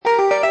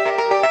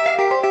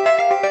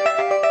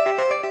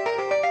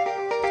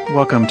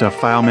Welcome to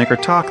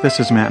FileMaker Talk. This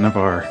is Matt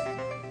Navarre.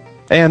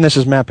 And this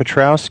is Matt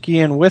Petrowski,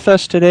 and with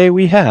us today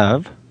we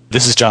have...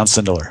 This is John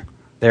Sindler.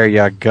 There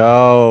you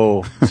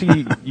go. See,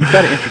 you've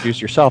got to introduce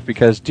yourself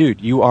because,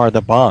 dude, you are the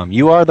bomb.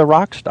 You are the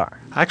rock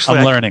star. Actually,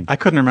 I'm learning. I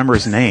couldn't remember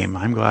his name.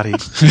 I'm glad he,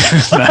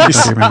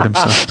 nice. He remembered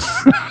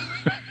himself.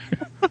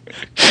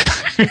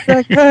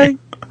 That guy,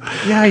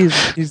 yeah,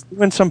 he's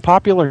doing some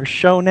popular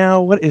show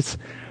now. What is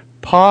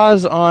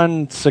Pause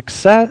on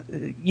Success?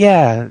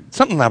 Yeah,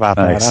 something about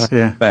nice. that.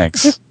 Yeah.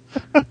 Thanks.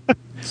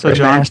 So, the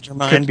John,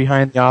 mastermind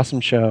behind the awesome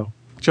show.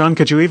 John,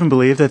 could you even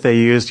believe that they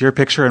used your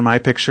picture and my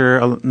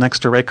picture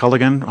next to Ray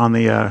Culligan on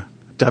the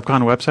DEF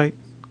CON website?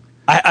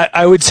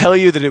 I would tell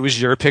you that it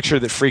was your picture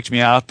that freaked me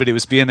out, but it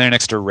was being there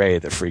next to Ray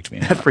that freaked me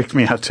out. That freaked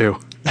me out, too.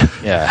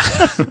 Yeah.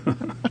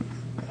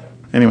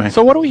 Anyway.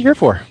 So what are we here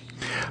for?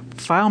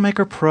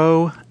 FileMaker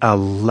Pro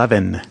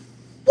 11.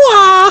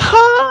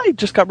 Wah! It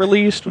just got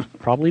released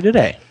probably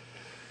today.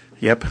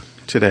 Yep,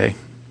 today.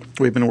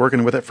 We've been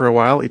working with it for a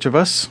while, each of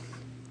us.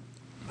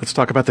 Let's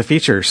talk about the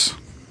features.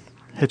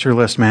 Hit your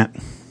list, Matt.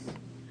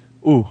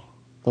 Ooh,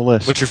 the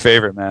list. What's your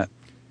favorite, Matt?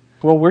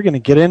 Well, we're going to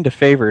get into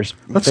favors.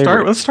 Let's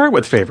start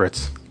with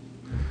favorites.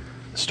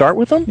 Start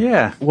with them?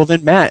 Yeah. Well,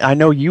 then, Matt, I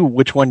know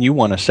which one you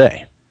want to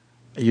say.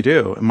 You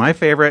do. My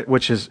favorite,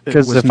 which is...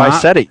 Because if I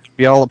said it, you'd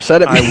be all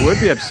upset at me. I would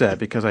be upset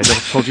because I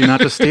just told you not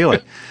to steal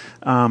it.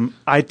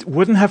 I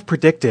wouldn't have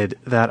predicted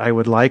that I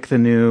would like the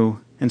new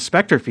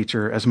inspector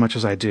feature as much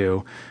as I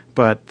do,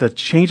 but the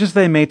changes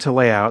they made to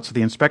layout, so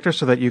the inspector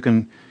so that you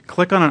can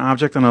click on an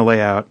object on a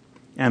layout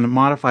and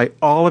modify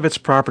all of its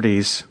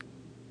properties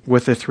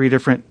with the 3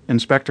 different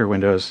inspector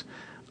windows,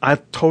 I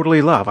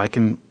totally love.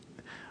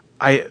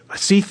 I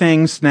see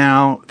things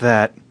now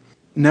that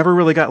never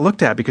really got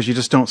looked at because you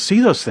just don't see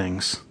those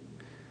things.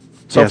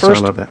 So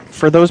first, I love that.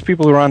 For those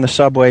people who are on the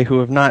subway who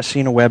have not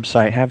seen a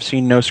website, have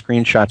seen no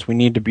screenshots, we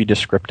need to be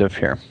descriptive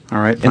here. All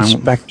right.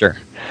 Inspector.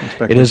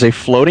 It is a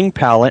floating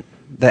palette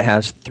that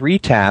has 3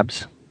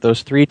 tabs.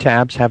 Those 3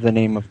 tabs have the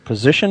name of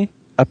position,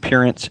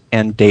 appearance,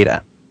 and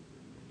data.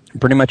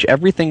 Pretty much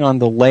everything on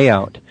the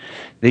layout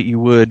that you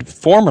would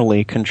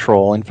formerly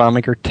control in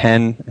FileMaker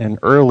 10 and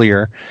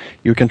earlier,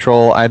 you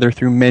control either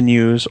through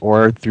menus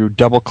or through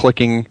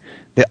double-clicking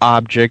the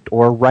object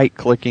or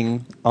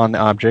right-clicking on the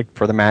object.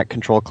 For the Mac,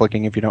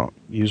 control-clicking if you don't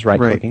use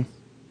right-clicking.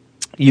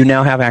 Right. You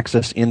now have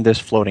access in this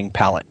floating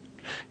palette.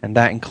 And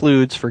that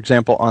includes, for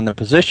example, on the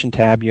position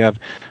tab, you have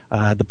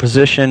the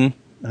position,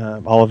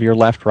 all of your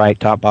left, right,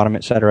 top, bottom,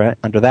 etc.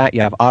 Under that,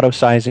 you have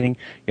auto-sizing.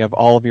 You have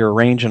all of your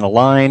arrange and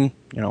align,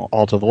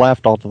 all to the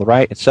left, all to the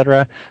right,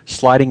 etc.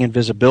 Sliding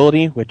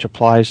invisibility, which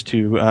applies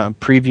to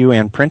preview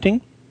and printing.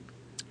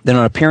 Then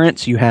on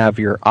appearance, you have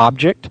your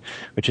object,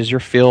 which is your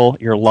fill,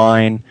 your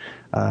line,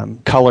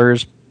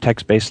 colors,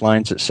 text-based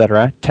lines,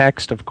 etc.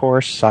 Text, of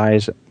course,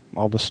 size,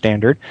 all the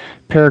standard.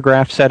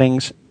 Paragraph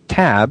settings,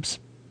 tabs.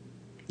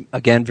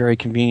 Again, very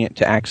convenient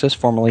to access.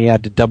 Formerly, you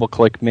had to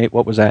double-click,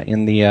 what was that,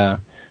 in the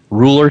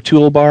ruler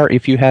toolbar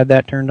if you had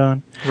that turned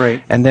on.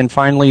 Right. And then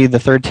finally, the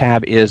third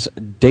tab is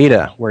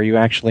data, where you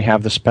actually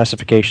have the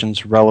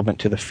specifications relevant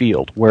to the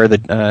field, where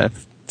the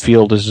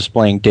field is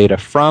displaying data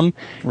from,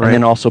 right. And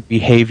then also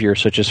behavior,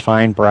 such as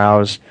find,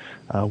 browse,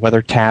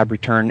 whether tab,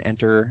 return,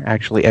 enter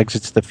actually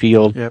exits the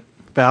field. Yep.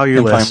 Value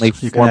and list.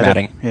 Finally,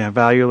 formatting.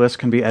 Value list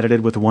can be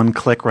edited with one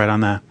click right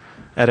on the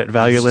edit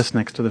value list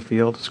next to the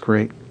field. It's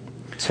great.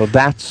 So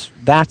that's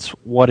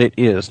what it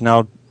is.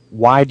 Now,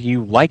 why do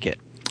you like it?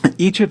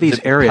 Each of these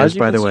areas,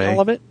 by the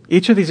way,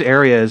 each of these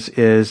areas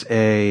is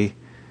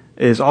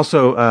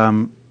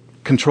also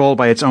controlled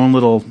by its own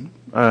little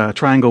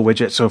triangle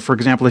widget. So, for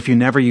example, if you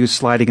never use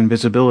sliding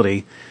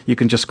invisibility, you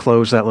can just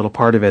close that little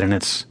part of it, and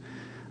it's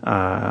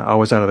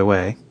always out of the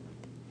way.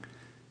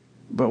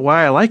 But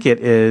why I like it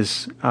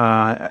is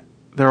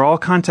they're all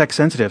context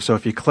sensitive. So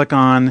if you click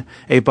on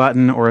a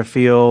button or a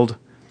field,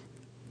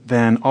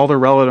 then all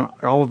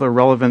of the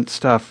relevant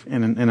stuff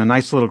in a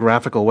nice little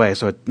graphical way.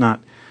 So it's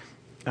not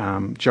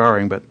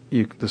jarring, but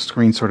the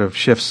screen sort of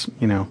shifts,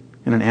 in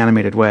an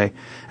animated way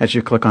as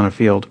you click on a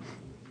field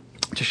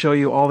to show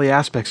you all the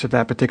aspects of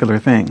that particular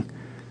thing.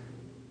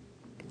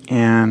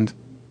 And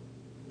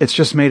it's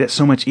just made it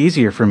so much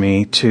easier for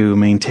me to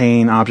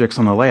maintain objects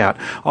on the layout.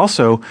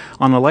 Also,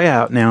 on the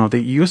layout now, you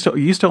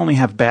used to only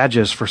have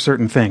badges for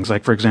certain things.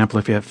 Like, for example,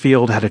 if a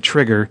field had a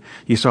trigger,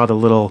 you saw the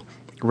little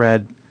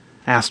red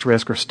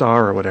asterisk or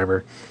star or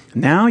whatever.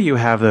 Now you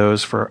have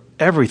those for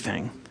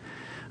everything.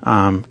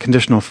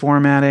 Conditional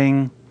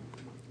formatting,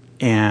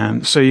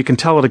 and so you can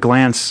tell at a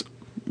glance,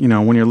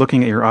 when you're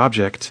looking at your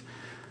object,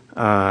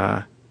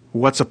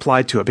 what's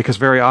applied to it, because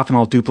very often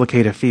I'll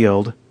duplicate a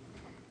field.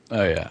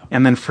 Oh, yeah.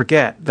 And then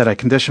forget that I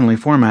conditionally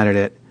formatted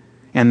it,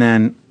 and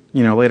then,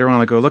 later on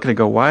I go look at it and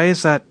go, why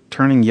is that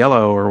turning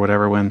yellow or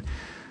whatever and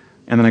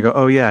then I go,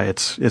 oh yeah,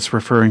 it's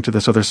referring to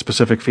this other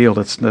specific field.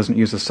 It doesn't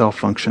use the self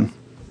function.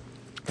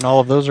 And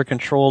all of those are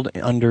controlled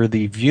under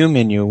the View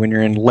menu when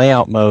you're in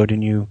layout mode,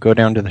 and you go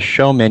down to the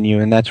Show menu,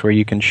 and that's where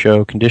you can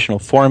show conditional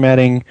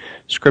formatting,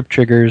 script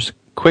triggers,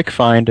 Quick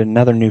Find,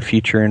 another new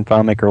feature in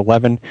FileMaker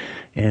 11,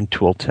 and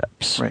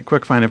tooltips. Right.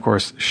 Quick Find, of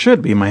course,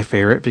 should be my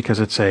favorite because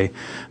it's a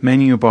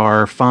menu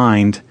bar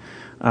find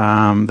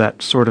that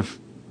sort of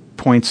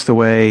points the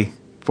way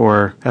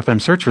for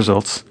FM search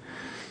results.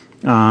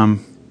 Might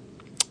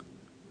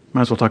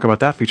as well talk about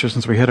that feature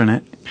since we hit on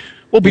it.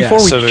 Well, before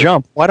we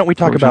jump, why don't we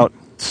talk about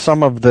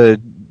some of the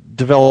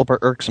developer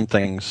irksome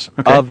things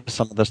of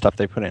some of the stuff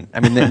they put in. I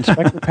mean, the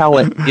inspector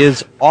palette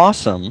is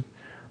awesome,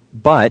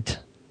 but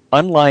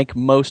unlike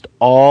most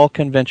all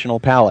conventional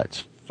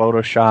palettes,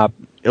 Photoshop,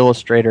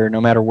 Illustrator,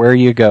 no matter where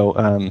you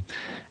go,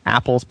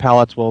 Apple's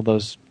palettes, well,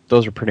 those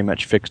are pretty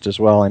much fixed as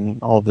well in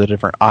all of the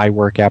different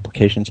iWork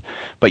applications.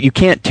 But you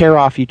can't tear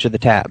off each of the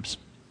tabs.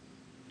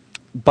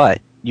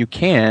 But you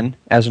can,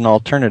 as an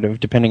alternative,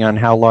 depending on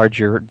how large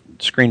your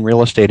screen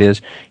real estate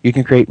is, you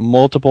can create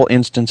multiple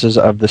instances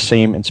of the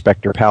same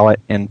inspector palette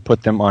and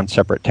put them on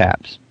separate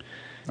tabs.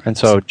 And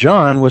so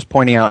John was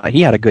pointing out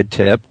he had a good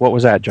tip. What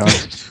was that, John?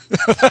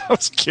 I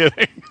was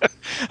kidding.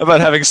 About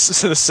having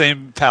the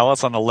same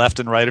palettes on the left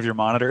and right of your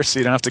monitor so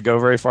you don't have to go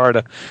very far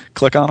to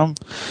click on them.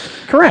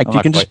 Correct. You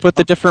can just put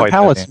the different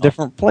palettes in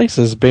different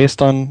places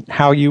based on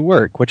how you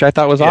work, which I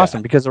thought was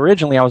awesome because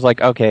originally I was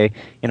like, okay,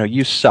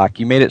 you suck.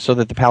 You made it so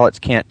that the palettes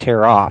can't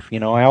tear off.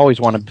 I always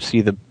want to see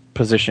the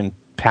position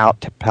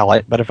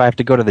palette, but if I have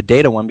to go to the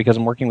data one because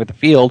I'm working with the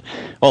field,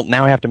 well,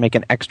 now I have to make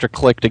an extra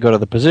click to go to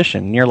the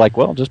position. And you're like,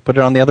 well, just put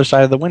it on the other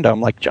side of the window.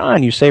 I'm like,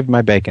 John, you saved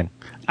my bacon.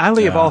 I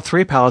leave all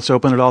three palettes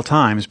open at all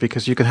times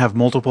because you can have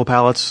multiple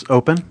palettes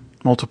open,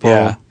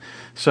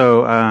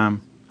 So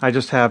I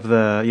just have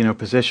the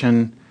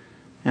position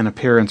and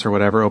appearance or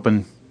whatever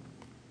open,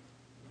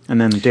 and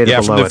then data below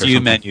it. From the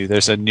view menu,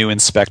 there's a new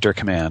inspector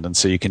command, and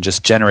so you can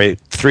just generate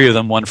 3 of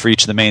them, one for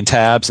each of the main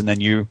tabs, and then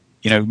you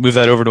move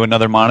that over to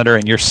another monitor,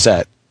 and you're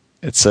set.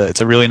 It's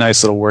a really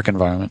nice little work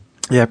environment.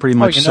 Yeah, pretty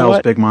much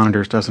sells big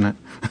monitors, doesn't it?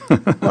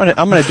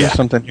 I'm going to do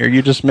something here.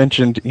 You just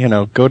mentioned,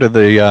 go to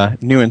the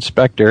new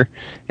inspector,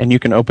 and you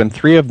can open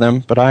 3 of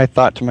them, but I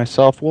thought to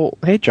myself, well,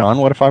 hey, John,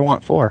 what if I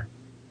want 4?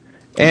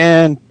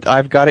 And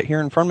I've got it here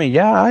in front of me.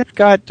 Yeah, I've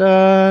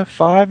got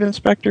 5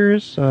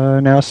 inspectors,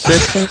 now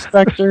 6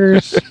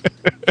 inspectors,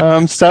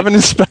 7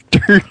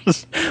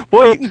 inspectors.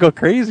 Boy, you can go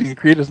crazy and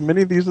create as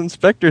many of these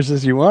inspectors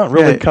as you want,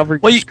 really cover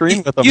your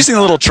screen with them. Using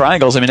the little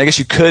triangles, I guess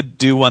you could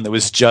do one that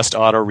was just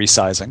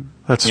auto-resizing.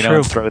 That's true.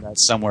 And throw that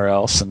somewhere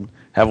else and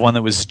have one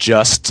that was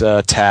just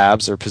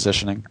tabs or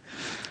positioning.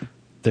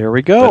 There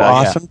we go.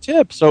 Awesome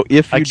tip. So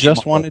if you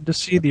just wanted to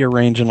see the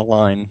arrange and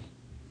align,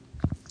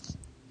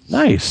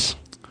 nice.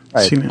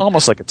 Right.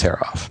 Almost like a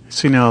tear-off.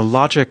 See, now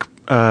Logic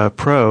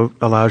Pro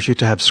allows you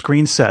to have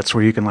screen sets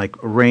where you can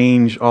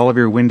arrange all of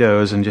your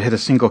windows and you hit a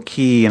single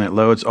key and it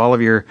loads all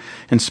of your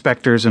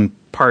inspectors and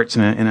parts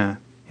in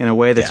a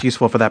way that's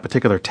useful for that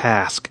particular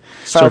task.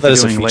 So if you're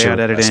doing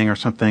layout editing or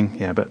something,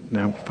 but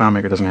no,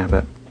 FileMaker doesn't have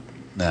that.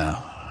 No.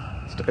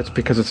 It's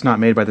because it's not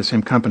made by the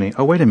same company.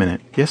 Oh, wait a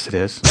minute. Yes, it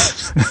is.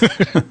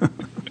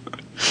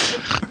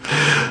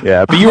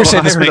 Yeah, but you were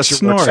saying this makes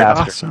your work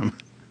faster. Awesome.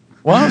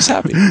 Well, I was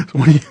happy.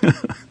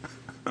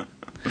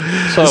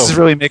 So this is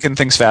really making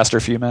things faster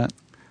for you, Matt?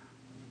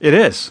 It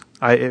is.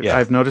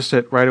 I've noticed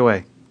it right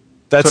away.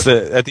 At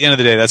the end of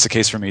the day, that's the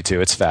case for me too.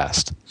 It's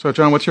fast. So,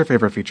 John, what's your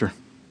favorite feature?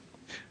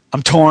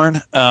 I'm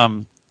torn,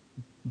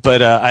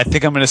 but I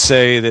think I'm going to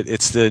say that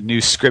it's the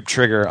new script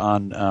trigger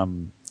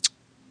on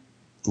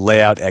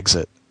layout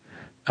exit.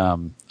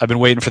 I've been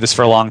waiting for this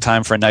for a long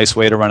time for a nice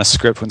way to run a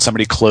script when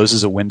somebody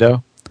closes a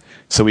window,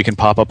 so we can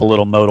pop up a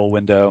little modal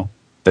window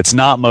that's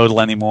not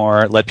modal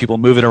anymore, let people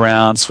move it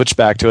around, switch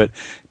back to it.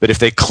 But if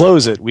they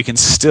close it, we can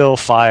still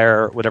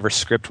fire whatever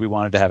script we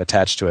wanted to have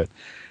attached to it.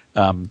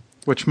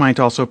 Which might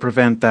also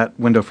prevent that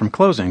window from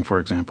closing, for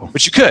example.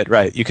 Which you could,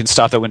 right. You can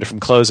stop that window from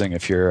closing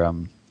if you're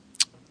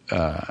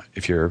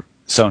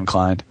so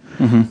inclined.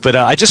 Mm-hmm. But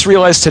I just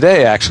realized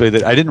today, actually,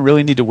 that I didn't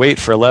really need to wait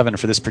for 11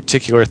 for this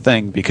particular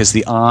thing because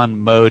the on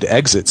mode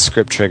exit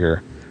script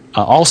trigger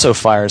also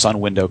fires on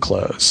window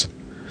close.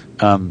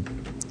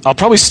 I'll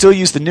probably still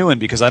use the new one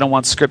because I don't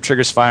want script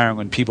triggers firing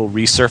when people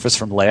resurface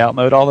from layout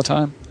mode all the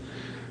time.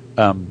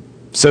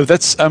 So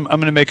that's I'm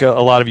going to make a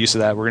lot of use of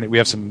that. We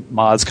have some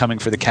mods coming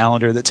for the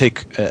calendar that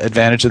take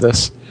advantage of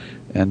this,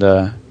 and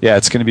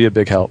it's going to be a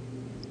big help.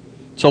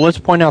 So let's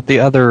point out the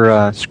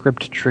other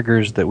script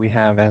triggers that we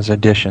have as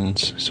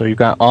additions. So you've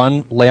got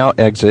on layout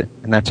exit,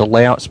 and that's a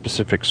layout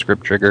specific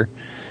script trigger.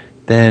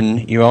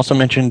 Then you also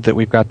mentioned that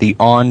we've got the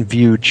on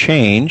view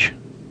change,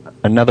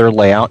 another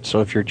layout, so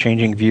if you're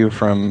changing view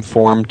from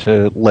form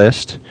to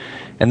list.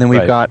 And then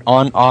we've got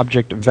on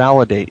object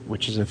validate,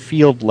 which is a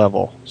field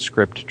level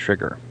script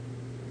trigger.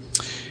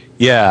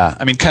 Yeah,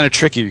 kind of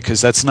tricky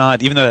because that's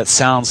not, even though that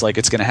sounds like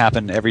it's going to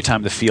happen every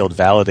time the field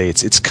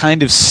validates, it's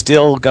kind of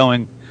still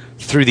going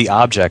through the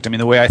object.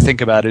 The way I think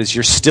about it is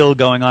you're still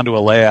going onto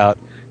a layout,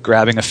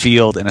 grabbing a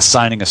field and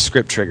assigning a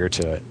script trigger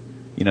to it.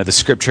 The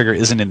script trigger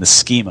isn't in the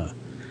schema.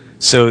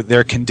 So there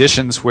are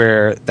conditions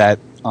where that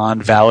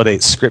on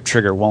validate script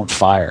trigger won't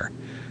fire.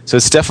 So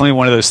it's definitely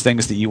one of those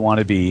things that you want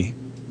to be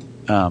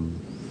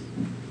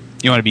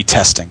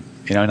testing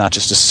not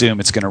just assume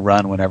it's going to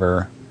run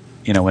whenever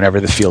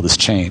the field is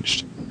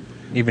changed.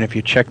 Even if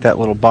you check that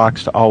little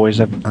box to always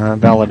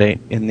validate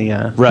in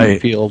the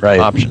field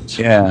options.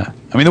 Yeah.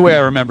 I mean, the way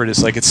I remember it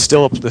is like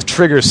the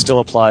trigger is still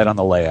applied on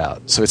the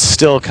layout. So it's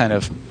still kind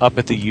of up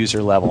at the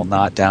user level,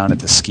 not down at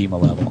the schema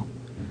level.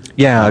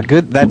 Yeah,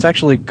 good. That's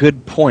actually a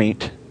good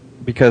point,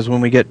 because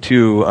when we get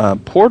to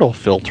portal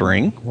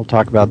filtering, we'll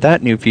talk about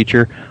that new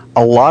feature.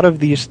 A lot of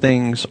these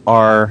things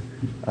are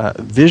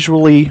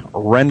visually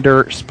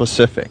render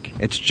specific.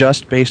 It's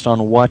just based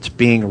on what's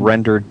being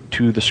rendered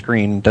to the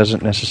screen. It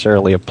doesn't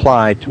necessarily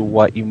apply to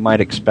what you might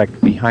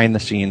expect behind the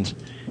scenes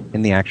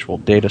in the actual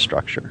data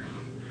structure.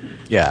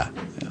 Yeah,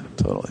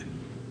 totally.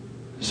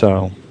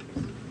 So,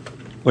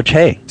 which,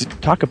 hey,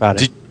 talk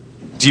about it.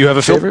 Do you have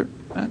a favorite?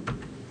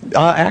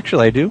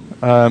 Actually, I do.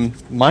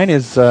 Mine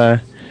is,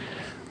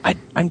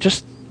 I'm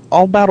just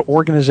all about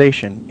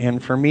organization,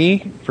 and for me,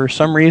 for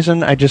some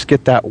reason, I just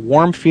get that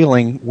warm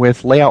feeling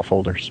with layout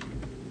folders.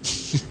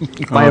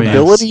 My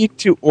ability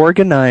to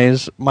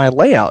organize my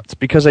layouts,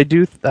 because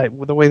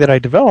the way that I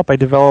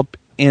develop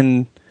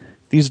in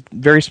these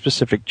very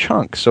specific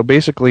chunks. So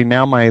basically,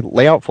 now my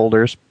layout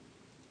folders,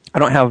 I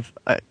don't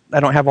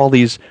have all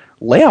these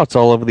layouts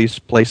all over these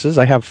places.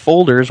 I have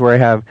folders where I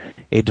have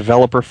a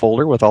developer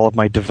folder with all of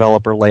my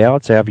developer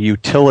layouts. I have a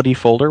utility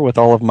folder with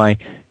all of my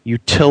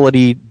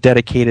utility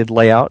dedicated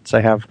layouts.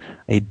 I have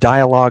a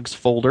dialogues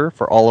folder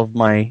for all of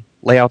my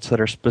layouts that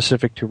are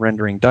specific to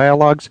rendering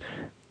dialogues,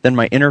 then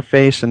my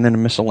interface, and then a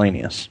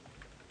miscellaneous.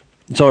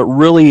 So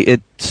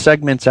it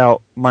segments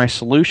out my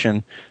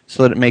solution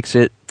so that it makes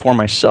it, for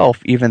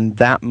myself, even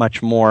that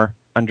much more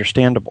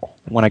understandable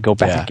when I go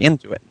back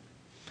into it.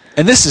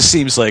 And this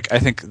seems like, I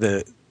think,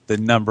 the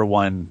number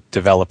one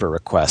developer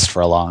request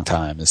for a long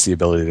time is the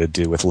ability to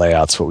do with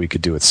layouts what we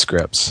could do with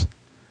scripts.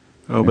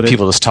 Oh, but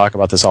people just talk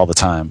about this all the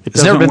time. It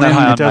doesn't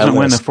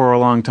win the for a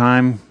long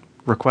time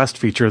request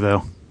feature,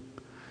 though.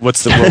 What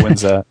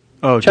wins that?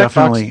 Oh,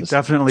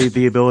 definitely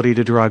the ability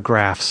to draw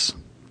graphs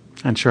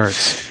and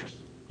charts.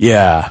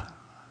 Yeah.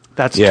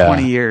 That's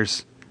 20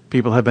 years.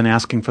 People have been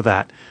asking for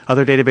that.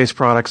 Other database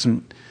products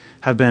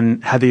had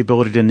the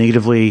ability to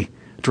natively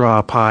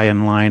draw pie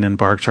and line and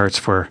bar charts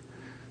for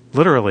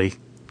literally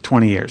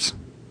 20 years.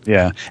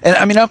 Yeah, and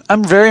I mean,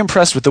 I'm very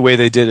impressed with the way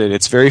they did it.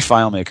 It's very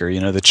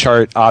FileMaker. The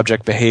chart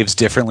object behaves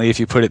differently if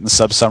you put it in the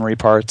sub-summary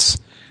parts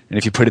and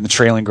if you put it in the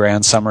trailing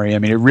grand summary. I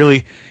mean,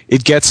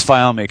 it gets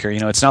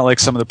FileMaker. It's not like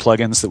some of the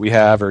plugins that we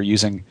have are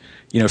using,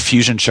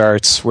 Fusion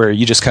charts where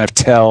you just kind of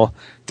tell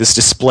this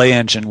display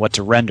engine what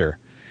to render.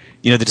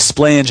 The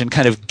display engine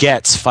kind of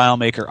gets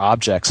FileMaker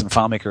objects and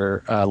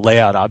FileMaker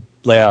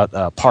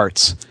layout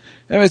parts.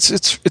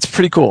 It's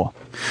pretty cool.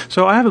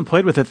 So I haven't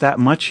played with it that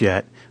much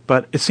yet.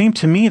 But it seemed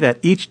to me that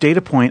each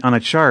data point on a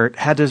chart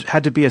had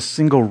to be a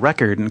single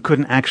record and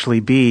couldn't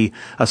actually be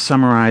a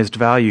summarized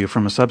value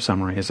from a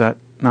subsummary. Is that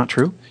not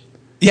true?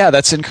 Yeah,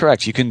 that's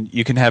incorrect. You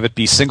can have it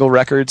be single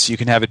records. You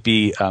can have it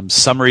be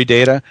summary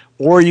data,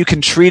 or you can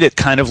treat it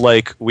kind of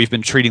like we've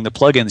been treating the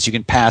plugins. You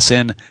can pass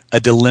in a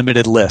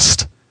delimited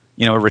list,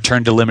 a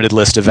return delimited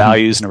list of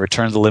values and a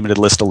return delimited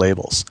list of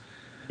labels.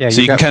 Yeah,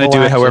 so you can kind of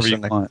do it however you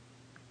want.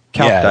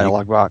 Calc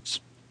dialog box.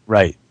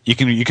 Right. You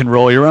can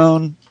roll your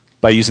own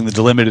by using the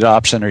delimited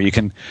option, or you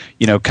can,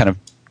 kind of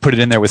put it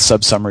in there with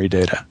sub-summary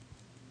data.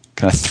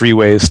 Kind of 3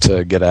 ways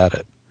to get at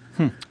it.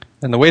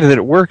 And the way that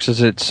it works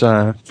is it's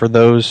for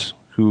those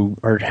who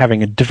are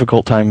having a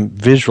difficult time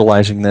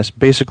visualizing this.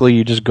 Basically,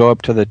 you just go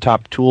up to the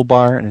top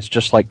toolbar, and it's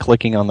just like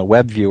clicking on the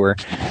web viewer.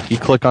 You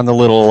click on the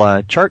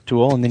little chart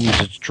tool, and then you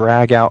just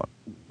drag out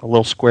a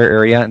little square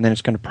area, and then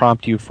it's going to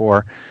prompt you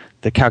for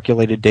the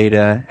calculated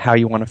data, how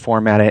you want to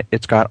format it.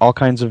 It's got all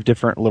kinds of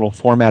different little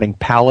formatting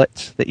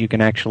palettes that you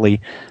can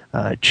actually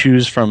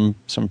choose from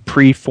some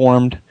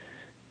pre-formed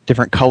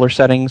different color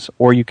settings,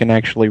 or you can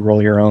actually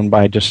roll your own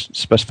by just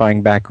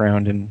specifying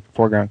background and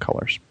foreground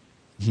colors.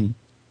 Mm-hmm.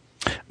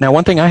 Now,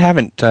 one thing I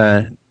haven't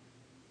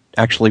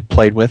actually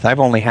played with,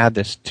 I've only had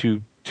this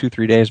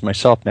 2-3 days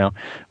myself now,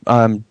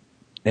 and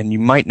you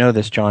might know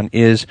this, John,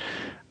 is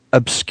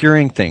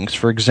obscuring things.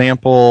 For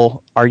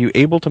example, are you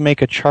able to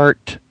make a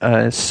chart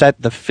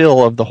set the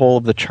fill of the whole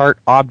of the chart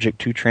object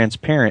to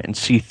transparent and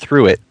see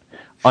through it,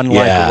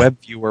 unlike a web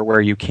viewer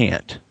where you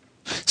can't?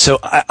 So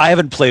I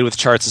haven't played with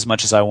charts as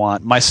much as I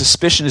want. My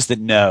suspicion is that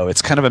no,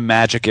 it's kind of a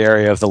magic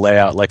area of the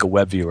layout like a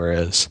web viewer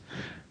is.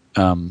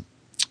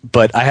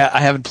 But I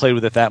haven't played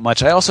with it that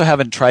much. I also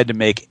haven't tried to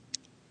make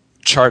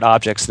chart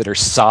objects that are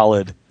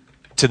solid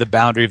to the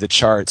boundary of the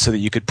chart so that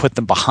you could put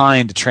them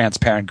behind a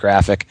transparent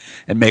graphic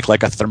and make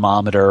like a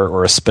thermometer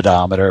or a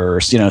speedometer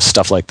or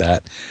stuff like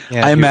that.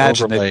 Yeah, I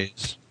imagine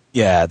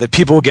that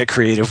people will get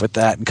creative with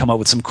that and come up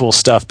with some cool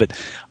stuff, but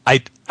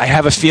I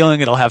have a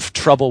feeling it'll have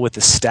trouble with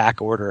the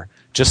stack order,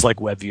 just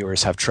like web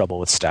viewers have trouble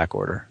with stack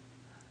order.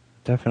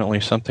 Definitely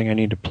something I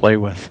need to play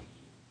with.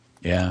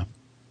 Yeah.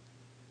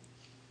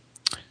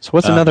 So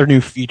what's another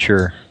new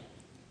feature?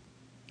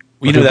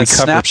 That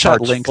snapshot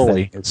link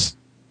thing is...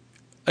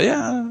 I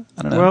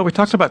don't know. Well, we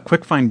talked about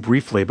QuickFind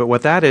briefly, but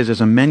what that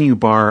is a menu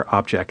bar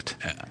object.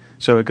 Yeah.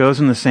 So it goes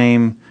in the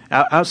same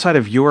outside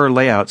of your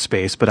layout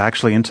space, but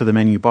actually into the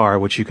menu bar,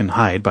 which you can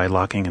hide by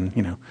locking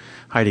and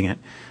hiding it.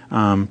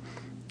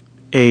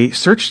 A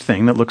search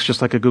thing that looks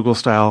just like a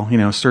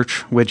Google-style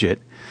search widget,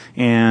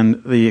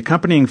 and the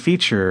accompanying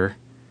feature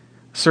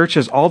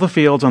searches all the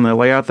fields on the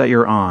layout that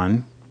you're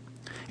on,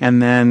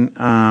 and then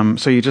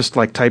so you just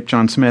type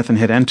John Smith and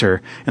hit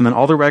enter, and then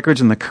all the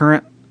records in the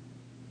current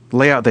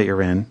layout that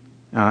you're in,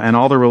 and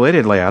all the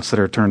related layouts that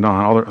are turned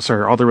on,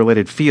 all the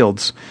related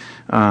fields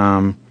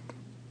on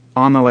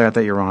the layout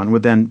that you're on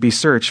would then be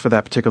searched for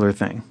that particular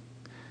thing.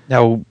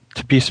 Now,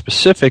 to be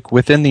specific,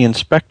 within the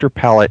inspector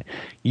palette,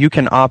 you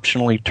can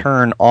optionally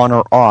turn on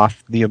or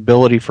off the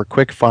ability for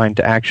QuickFind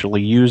to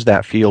actually use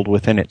that field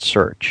within its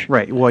search.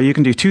 Right. Well, you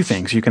can do two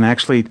things. You can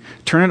actually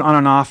turn it on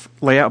and off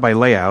layout by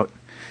layout,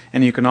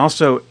 and you can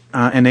also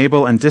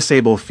enable and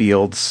disable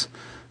fields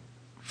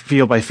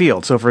field by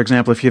field. So, for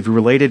example, if you have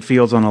related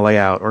fields on a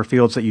layout or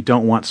fields that you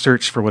don't want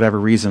searched for whatever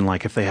reason,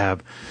 like if they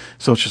have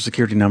social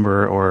security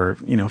number or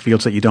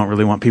fields that you don't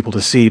really want people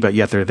to see, but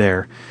yet they're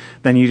there,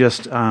 then you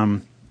just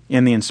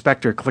in the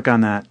inspector click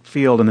on that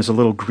field, and there's a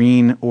little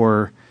green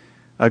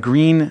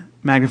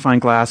magnifying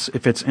glass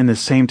if it's in the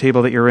same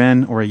table that you're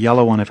in, or a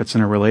yellow one if it's in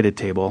a related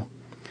table,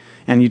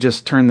 and you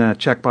just turn the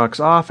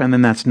checkbox off, and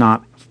then that's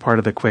not part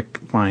of the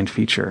QuickFind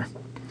feature.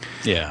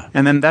 Yeah.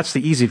 And then that's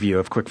the easy view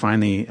of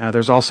QuickFind.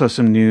 There's also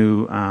some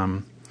new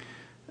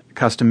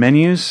custom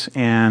menus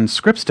and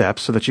script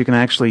steps so that you can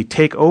actually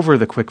take over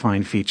the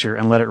QuickFind feature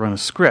and let it run a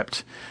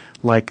script,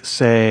 like,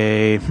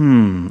 say,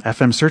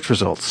 FM search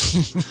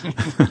results.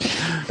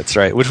 That's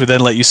right, which would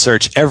then let you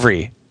search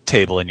every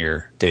table in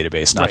your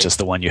database, not just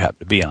the one you happen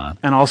to be on.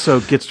 And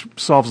also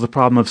solves the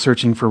problem of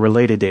searching for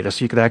related data.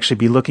 So you could actually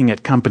be looking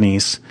at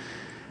companies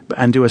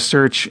and do a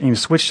search,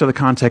 switch to the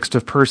context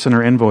of person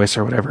or invoice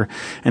or whatever,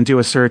 and do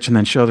a search and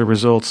then show the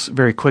results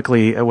very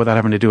quickly without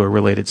having to do a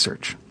related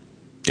search.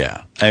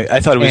 Yeah.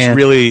 I thought it was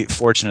really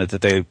fortunate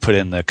that they put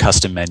in the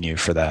custom menu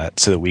for that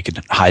so that we could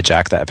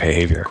hijack that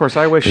behavior. Of course,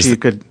 I wish you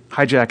could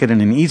hijack it in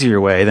an easier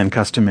way than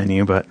custom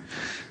menu, but...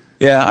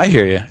 Yeah, I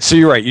hear you. So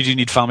you're right. You do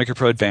need FileMaker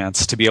Pro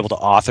Advanced to be able to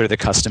author the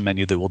custom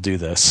menu that will do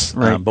this.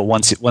 Right. But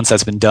once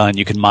that's been done,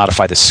 you can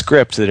modify the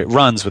script that it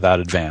runs without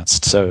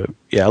Advanced. So,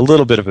 yeah, a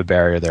little bit of a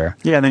barrier there.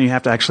 Yeah, and then you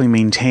have to actually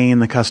maintain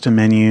the custom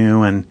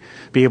menu and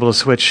be able to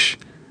switch.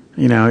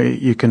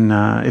 You can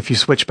if you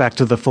switch back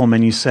to the full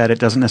menu set, it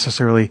doesn't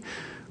necessarily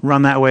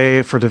run that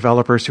way for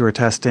developers who are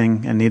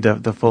testing and need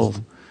the full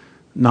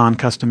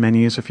non-custom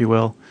menus, if you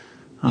will.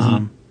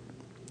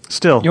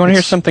 Still, you want to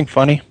hear something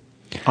funny?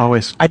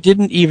 Always. I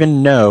didn't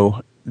even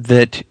know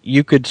that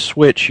you could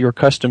switch your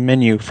custom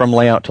menu from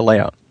layout to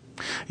layout.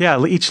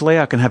 Yeah, each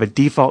layout can have a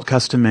default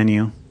custom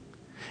menu.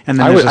 And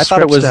then I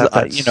thought it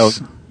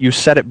was, you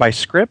set it by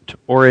script,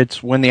 or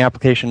it's when the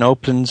application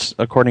opens,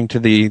 according to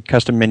the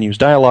custom menus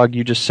dialog,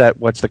 you just set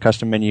what's the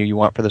custom menu you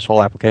want for this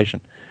whole application.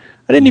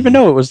 I didn't even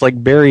know it was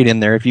buried in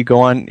there. If you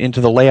go on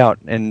into the layout,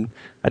 and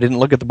I didn't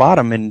look at the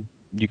bottom, and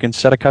you can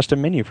set a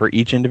custom menu for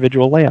each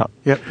individual layout.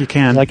 Yep, you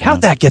can.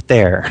 How'd that get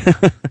there?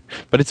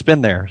 But it's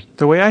been there.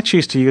 The way I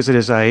choose to use it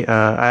is I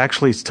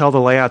actually tell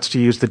the layouts to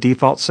use the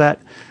default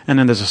set, and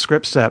then there's a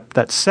script step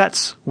that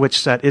sets which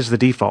set is the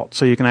default.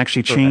 So you can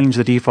actually change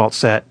the default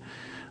set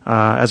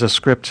as a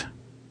script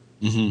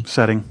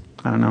setting.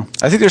 I don't know.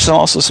 I think there's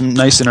also some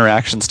nice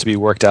interactions to be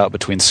worked out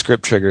between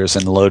script triggers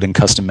and loading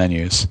custom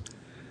menus,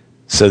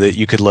 so that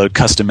you could load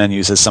custom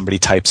menus as somebody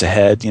types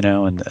ahead,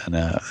 and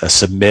a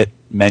submit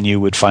menu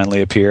would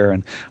finally appear,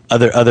 and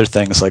other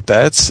things like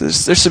that.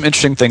 There's some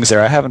interesting things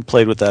there. I haven't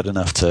played with that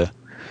enough to,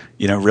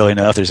 really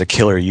know if there's a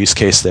killer use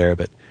case there,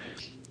 but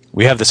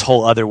we have this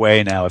whole other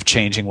way now of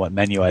changing what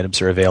menu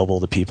items are available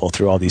to people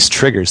through all these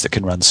triggers that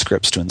can run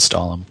scripts to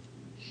install them.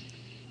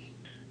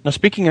 Now,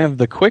 speaking of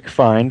the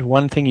QuickFind,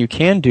 one thing you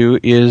can do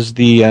is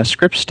the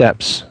script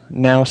steps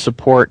now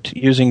support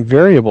using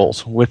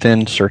variables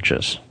within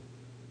searches.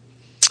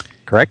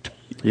 Correct?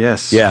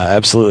 Yes. Yeah,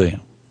 absolutely.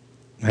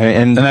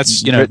 And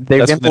that's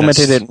they've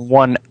implemented it in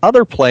one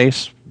other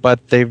place,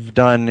 but they've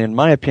done, in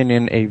my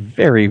opinion, a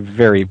very,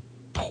 very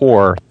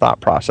poor thought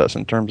process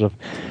in terms of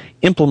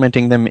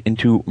implementing them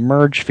into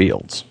merge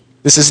fields.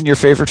 This isn't your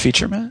favorite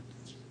feature, Matt?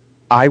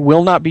 I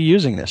will not be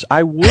using this.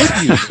 I would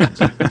use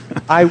it.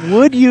 I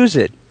would use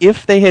it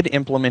if they had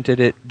implemented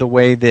it the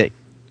way that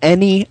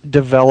any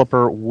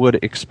developer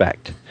would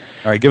expect.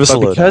 All right, give us a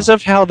load. Because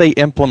of how they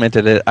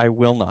implemented it, I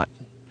will not.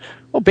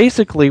 Well,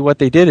 basically what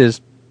they did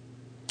is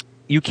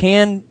you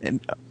can,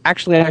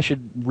 actually I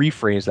should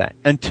rephrase that.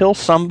 Until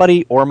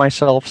somebody or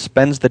myself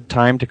spends the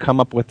time to come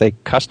up with a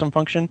custom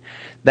function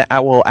that I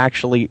will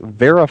actually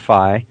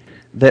verify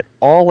that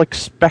all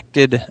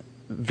expected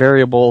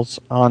variables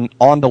on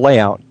the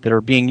layout that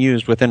are being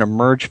used within a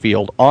merge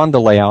field on the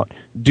layout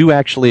do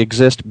actually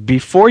exist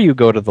before you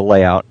go to the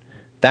layout,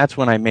 that's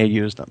when I may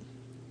use them.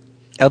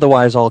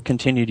 Otherwise, I'll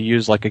continue to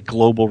use a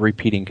global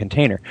repeating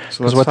container.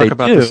 So let's talk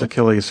about this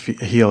Achilles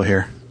heel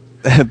here.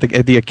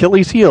 the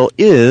Achilles heel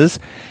is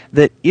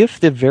that if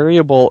the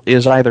variable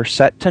is either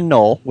set to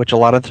null, which a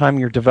lot of the time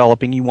you're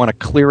developing, you want to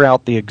clear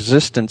out the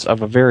existence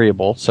of a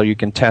variable so you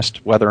can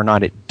test whether or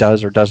not it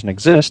does or doesn't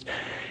exist.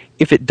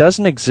 If it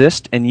doesn't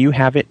exist and you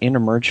have it in a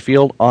merge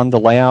field on the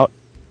layout,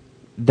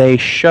 they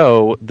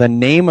show the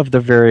name of the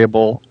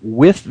variable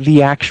with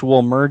the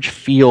actual merge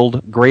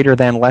field greater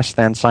than, less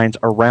than signs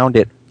around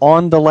it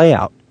on the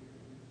layout.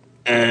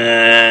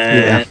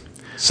 Yeah.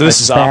 So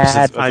this is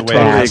opposite. I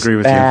totally agree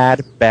with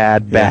you.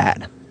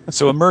 Bad.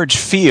 So a merge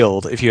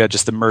field, if you had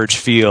just the merge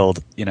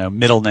field,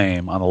 middle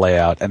name on the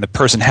layout, and the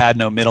person had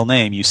no middle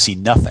name, you see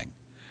nothing.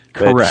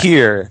 Correct. But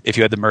here, if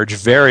you had the merge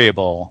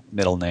variable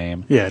middle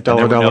name,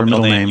 $,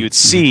 middle name, you'd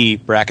see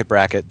bracket,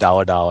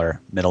 $,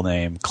 middle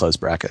name, close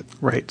bracket.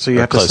 Right. So you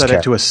have to set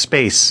it to a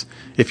space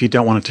if you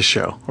don't want it to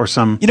show, or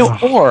some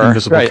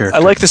invisible character. I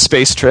like the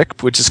space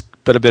trick, which is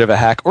but a bit of a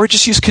hack, or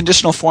just use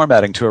conditional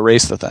formatting to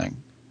erase the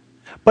thing.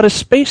 But a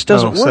space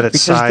doesn't work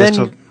because then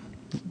to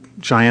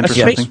giant or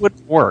something. A space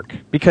wouldn't work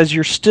because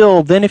you're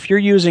still then if you're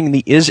using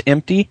the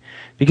is_empty,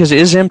 because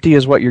is_empty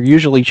is what you're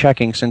usually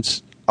checking,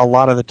 since a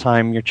lot of the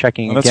time you're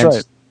checking against. That's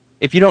right.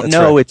 If you don't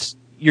know,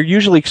 you're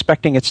usually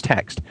expecting it's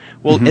text.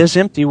 Well,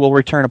 is_empty will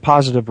return a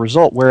positive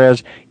result,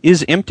 whereas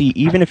is_empty,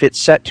 even if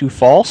it's set to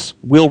false,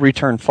 will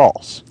return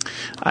false.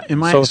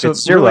 So if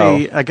it's zero,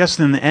 really, I guess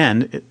in the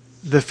end,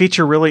 the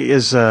feature really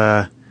is.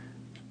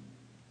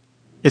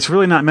 It's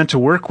really not meant to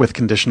work with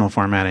conditional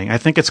formatting. I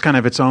think it's kind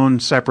of its own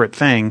separate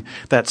thing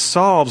that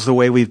solves the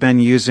way we've been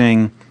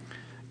using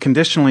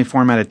conditionally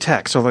formatted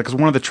text. So, like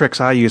one of the tricks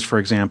I use, for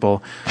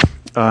example,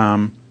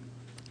 I'll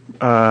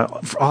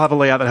have a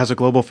layout that has a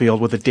global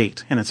field with a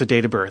date, and it's a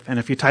date of birth. And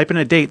if you type in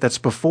a date that's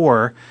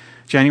before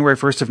January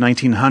 1st of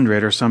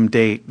 1900 or some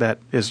date that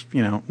is,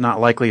 not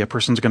likely a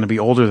person's going to be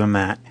older than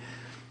that,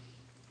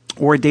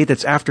 or a date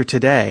that's after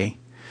today,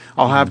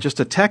 I'll have just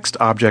a text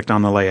object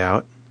on the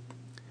layout.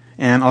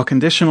 And I'll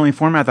conditionally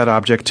format that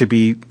object to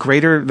be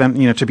greater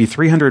than, to be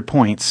 300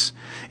 points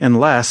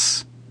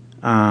unless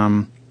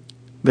the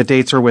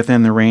dates are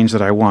within the range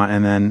that I want,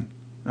 and then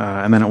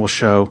it will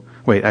show.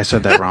 Wait, I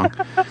said that wrong.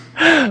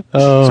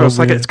 So it's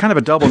it's kind of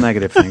a double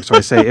negative thing. So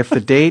I say if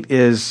the date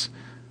is,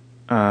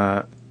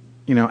 after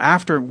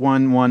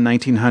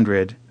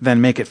 1/1/1900, then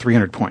make it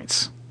 300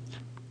 points.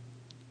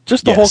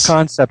 Just the whole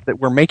concept that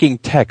we're making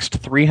text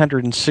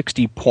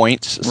 360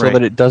 points so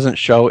that it doesn't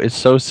show is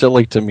so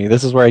silly to me.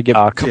 This is where I get.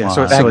 Oh, come on.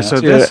 So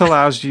this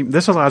allows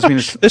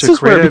me to. This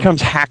is where it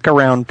becomes Hack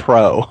Around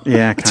Pro.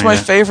 Yeah, it's my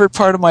favorite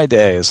part of my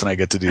day is when I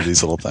get to do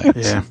these little things.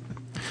 Yeah.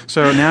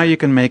 So now you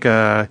can make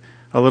a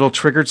little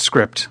triggered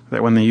script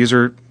that when the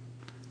user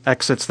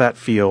exits that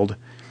field,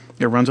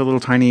 it runs a little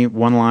tiny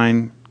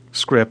one-line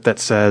script that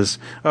says,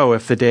 "Oh,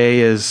 if the day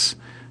is,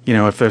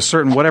 if there's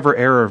certain whatever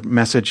error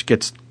message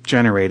gets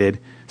generated."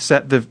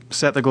 Set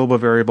the global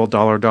variable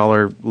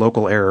 $,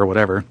 local error,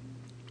 whatever,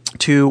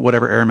 to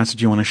whatever error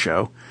message you want to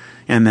show,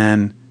 and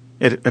then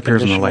it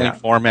appears in the layout.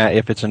 Format,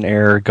 if it's an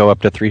error, go up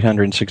to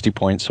 360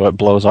 points so it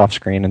blows off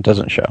screen and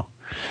doesn't show.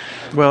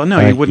 Well, no,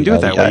 you wouldn't do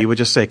it that way. You would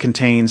just say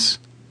contains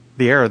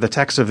the error, the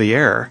text of the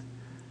error,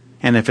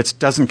 and if it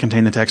doesn't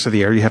contain the text of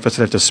the error, you have to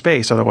set it to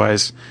space.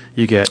 Otherwise,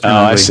 you get.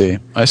 I see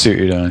what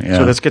you're doing. Yeah.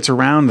 So this gets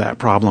around that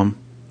problem.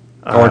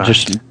 Or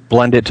just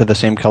blend it to the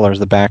same color as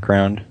the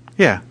background.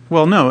 Yeah.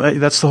 Well, no,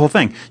 that's the whole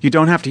thing. You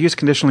don't have to use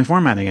conditionally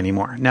formatting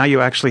anymore. Now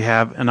you actually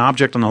have an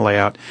object on the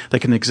layout that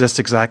can exist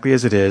exactly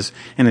as it is,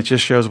 and it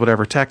just shows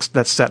whatever text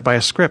that's set by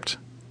a script.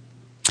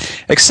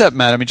 Except,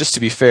 Matt, just to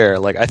be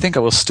fair, I think I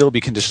will still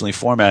be conditionally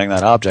formatting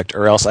that object,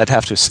 or else I'd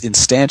have to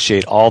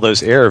instantiate all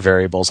those error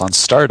variables on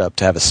startup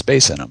to have a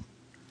space in them,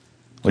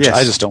 which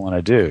I just don't want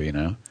to do,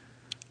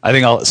 I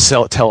think I'll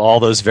tell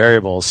all those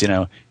variables,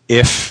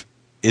 if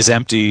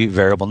is_empty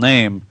variable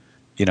name,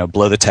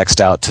 blow the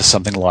text out to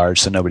something large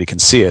so nobody can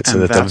see it, so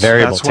that the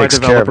variable takes care of it. That's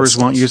why developers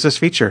won't use this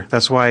feature.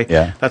 That's why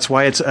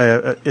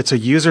it's a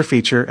user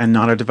feature and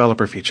not a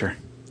developer feature.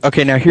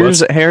 Okay, now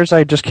here's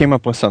I just came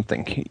up with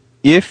something.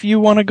 If you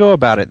want to go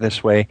about it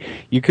this way,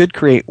 you could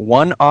create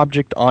one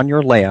object on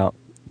your layout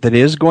that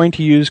is going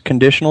to use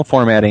conditional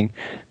formatting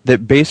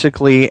that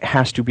basically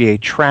has to be a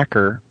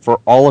tracker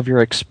for all of your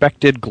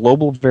expected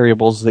global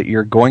variables that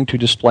you're going to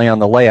display on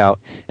the layout.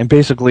 And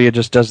basically it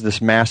just does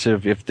this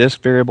massive, if this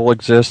variable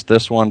exists,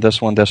 this one,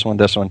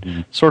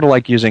 sort of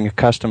like using a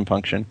custom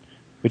function,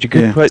 which you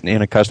could put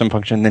in a custom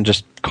function and then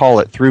just call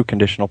it through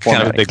conditional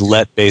formatting. Kind of a big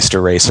let-based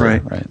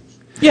eraser. Right.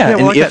 Yeah,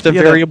 and if the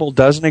variable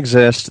doesn't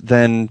exist,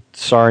 then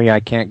sorry, I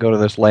can't go to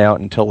this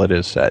layout until it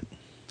is set.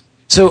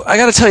 So I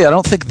got to tell you, I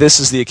don't think this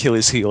is the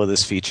Achilles heel of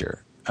this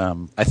feature.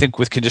 I think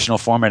with conditional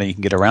formatting you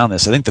can get around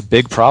this. I think the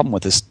big problem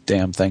with this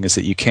damn thing is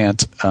that you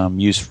can't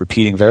use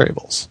repeating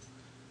variables.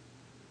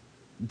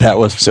 That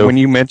was when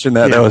you mentioned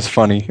that. That was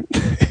funny.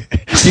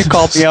 You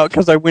called me out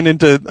because I went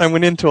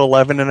into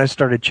 11 and I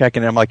started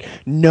checking. And I'm like,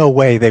 no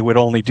way they would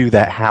only do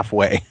that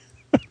halfway.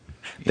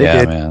 They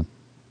did. Man.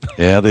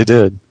 Yeah, they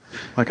did.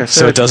 Like I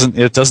said, so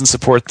it doesn't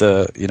support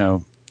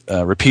the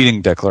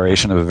repeating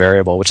declaration of a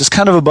variable, which is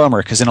kind of a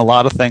bummer because in a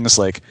lot of things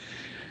like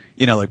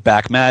like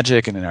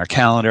Backmagic and in our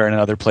calendar and in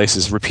other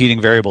places,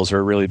 repeating variables are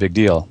a really big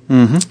deal.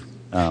 Mm-hmm.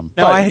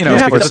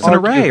 Because it's an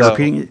array.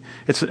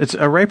 It's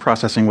array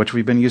processing, which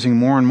we've been using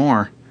more and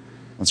more.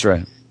 That's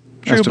right.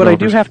 True, but I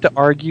do have to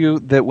argue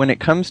that when it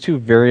comes to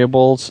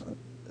variables,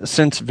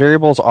 since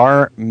variables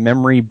are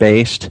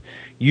memory-based,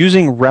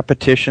 using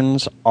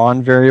repetitions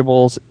on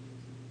variables,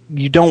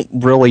 you don't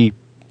really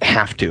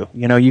have to.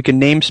 You can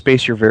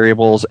namespace your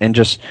variables, and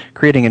just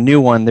creating a new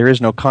one, there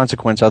is no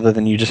consequence other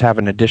than you just have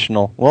an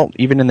additional,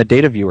 even in the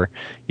data viewer,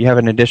 you have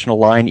an additional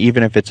line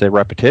even if it's a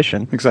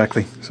repetition.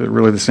 Exactly. So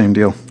really the same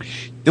deal.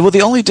 Well,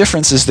 the only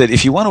difference is that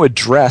if you want to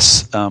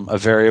address a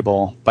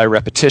variable by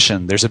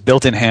repetition, there's a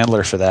built-in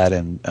handler for that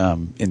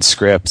in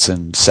scripts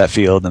and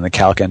setfield and the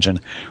calc engine.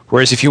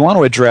 Whereas if you want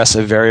to address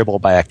a variable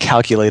by a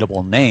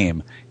calculatable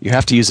name, you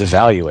have to use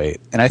evaluate.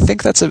 And I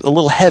think that's a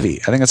little heavy.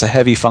 I think that's a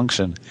heavy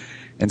function.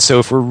 And so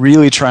if we're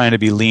really trying to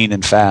be lean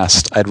and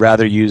fast, I'd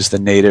rather use the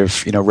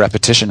native,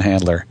 repetition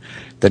handler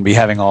than be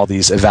having all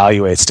these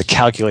evaluates to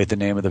calculate the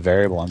name of the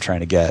variable I'm trying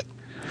to get.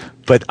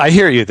 But I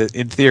hear you that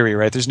in theory,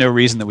 right, there's no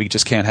reason that we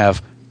just can't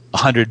have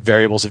 100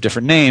 variables of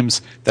different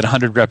names than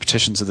 100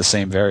 repetitions of the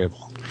same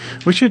variable.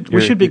 We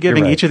should be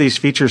giving each of these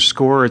features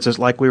scores as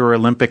like we were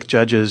Olympic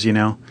judges,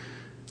 Hold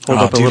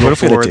up a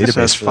little board that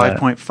says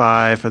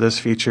 5.5 for this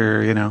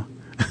feature, Yeah.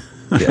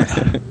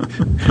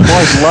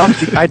 Well,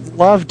 I'd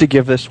love to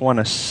give this one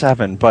a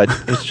 7, but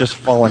it's just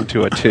fallen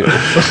to a 2.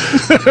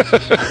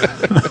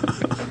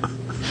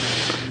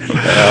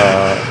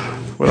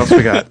 What else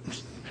we got?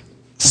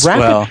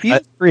 Rapid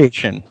field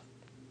creation.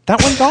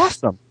 That one's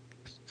awesome.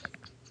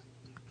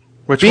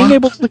 Which one?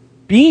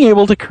 Being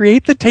able to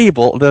create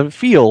the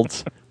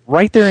fields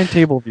right there in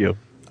table view.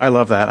 I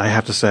love that, I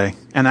have to say.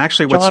 And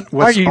actually,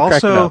 what's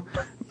also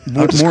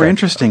more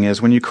interesting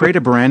is when you create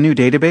a brand new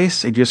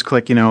database, you just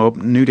click,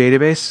 new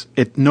database.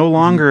 It no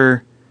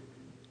longer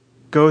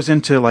goes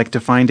into like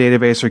define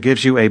database or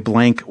gives you a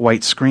blank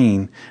white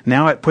screen.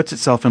 Now it puts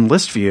itself in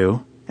list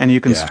view, and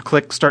you can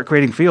click start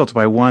creating fields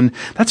by one.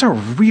 That's a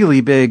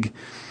really big.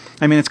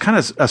 It's kind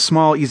of a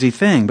small, easy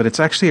thing, but it's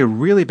actually a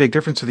really big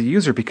difference to the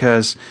user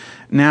because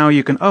now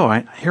you can,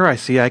 I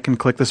can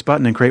click this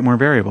button and create more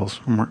variables.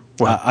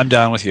 I'm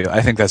down with you.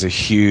 I think that's a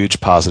huge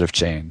positive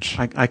change.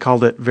 I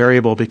called it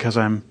variable because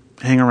I'm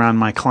hanging around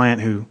my client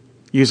who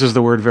uses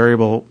the word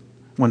variable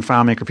when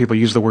FileMaker people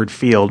use the word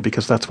field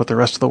because that's what the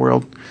rest of the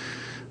world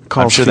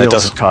calls I'm sure fields. That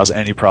doesn't cause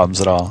any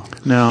problems at all.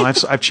 No,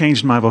 I've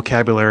changed my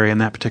vocabulary in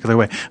that particular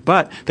way.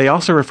 But they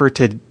also refer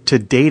to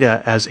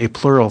data as a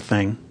plural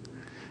thing.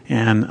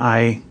 And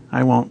I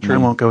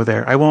won't go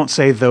there. I won't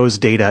say those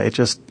data. It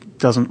just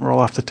doesn't roll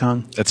off the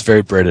tongue. That's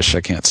very British. I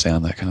can't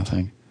stand that kind of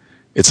thing.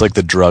 It's like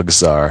the drugs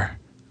czar.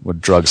 Where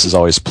drugs is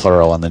always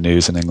plural on the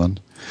news in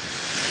England.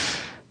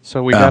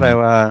 So we got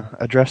to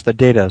address the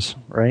datas,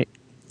 right?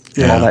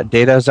 Yeah. All that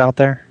data's out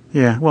there.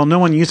 Yeah. Well, no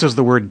one uses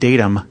the word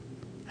datum,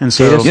 and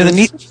so the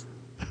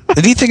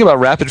neat thing about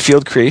rapid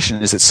field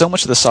creation is that so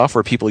much of the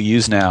software people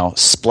use now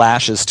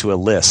splashes to a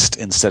list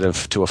instead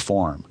of to a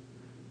form.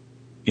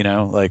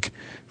 Like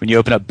when you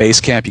open up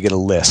Basecamp, you get a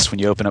list. When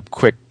you open up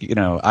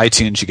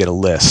iTunes, you get a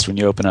list. When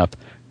you open up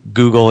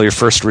Google, your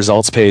first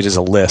results page is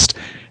a list,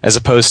 as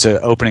opposed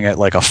to opening it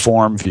like a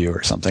form view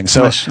or something.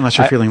 So unless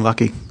you're feeling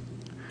lucky.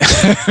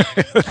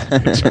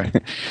 That's right.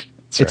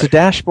 It's a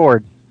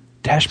dashboard.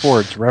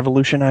 Dashboards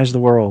revolutionize the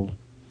world.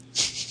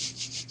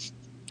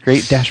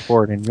 Great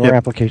dashboard in your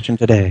application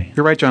today.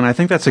 You're right, John. I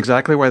think that's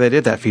exactly why they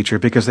did that feature,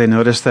 because they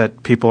noticed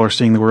that people are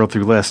seeing the world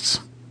through lists.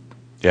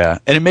 Yeah,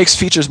 and it makes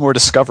features more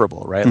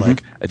discoverable, right? Mm-hmm.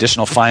 Like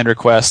additional find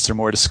requests are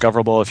more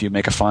discoverable if you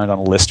make a find on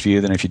a list view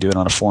than if you do it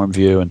on a form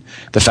view, and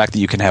the fact that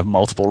you can have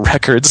multiple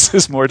records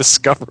is more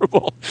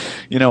discoverable,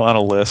 on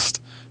a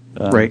list.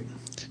 Right.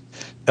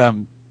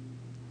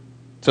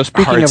 So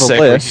speaking of a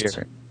list,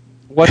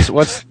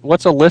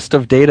 what's a list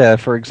of data,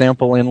 for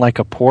example, in like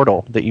a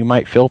portal that you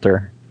might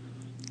filter?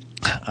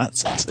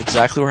 That's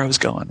exactly where I was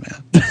going,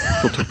 man.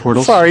 Filter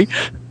portals? Sorry.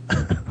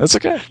 That's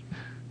okay.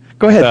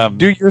 Go ahead.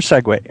 Do your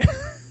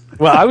segue.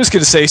 Well, I was going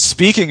to say,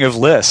 speaking of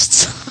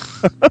lists,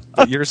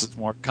 but yours is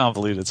more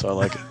convoluted, so I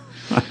like it.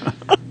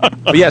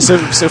 But yeah, so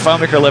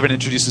FileMaker 11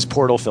 introduces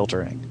portal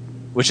filtering,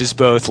 which is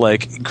both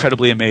like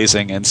incredibly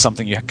amazing and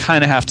something you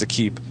kind of have to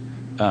keep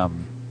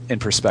in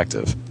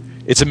perspective.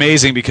 It's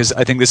amazing because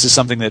I think this is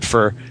something that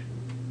for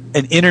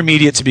an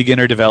intermediate to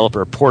beginner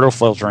developer, portal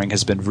filtering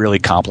has been really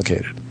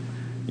complicated.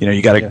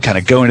 You got to kind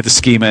of go into the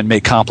schema and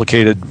make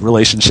complicated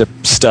relationship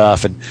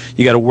stuff, and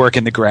you got to work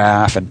in the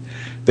graph, and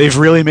they've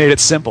really made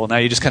it simple. Now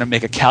you just kind of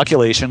make a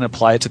calculation and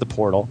apply it to the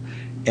portal,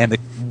 and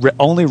the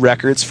only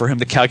records for whom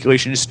the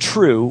calculation is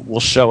true will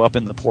show up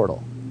in the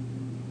portal,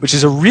 which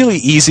is a really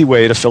easy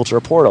way to filter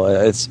a portal.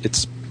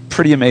 It's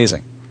pretty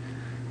amazing.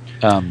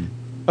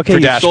 Okay,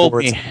 you sold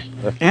me.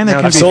 And it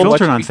can be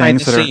filtered on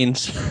things that are.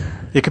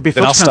 It could be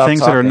filtered on things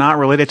that are not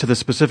related to the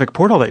specific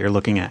portal that you're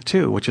looking at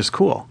too, which is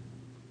cool.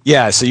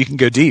 Yeah, so you can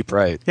go deep,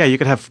 right? Yeah, you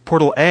could have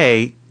Portal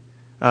A,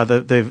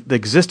 the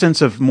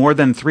existence of more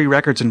than 3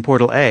 records in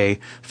Portal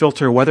A,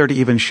 filter whether to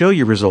even show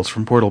you results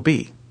from Portal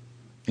B.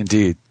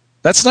 Indeed.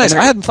 That's nice.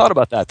 I hadn't thought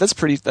about that. That's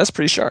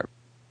pretty sharp.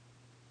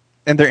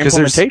 And their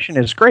implementation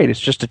is great. It's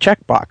just a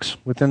checkbox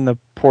within the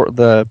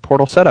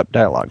portal setup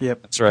dialog.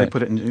 Yep, that's right. They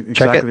put it in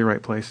exactly the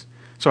right place.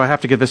 So I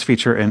have to give this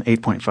feature an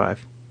 8.5.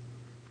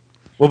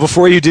 Well,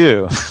 before you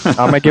do, I'm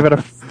going to give it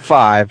a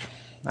 5.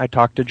 I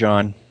talked to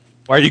John.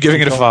 Why are you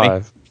giving it a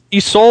 5? He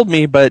sold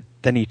me, but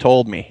then he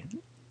told me.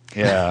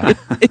 Yeah.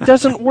 It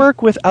doesn't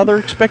work with other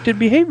expected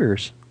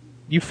behaviors.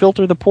 You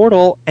filter the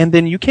portal, and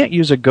then you can't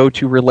use a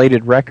go-to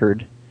related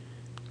record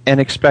and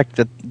expect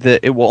that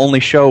it will only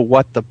show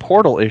what the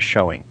portal is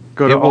showing.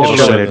 Go to all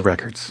related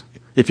records.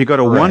 If you go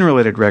to one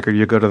related record,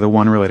 you go to the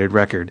one related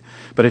record.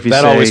 But if you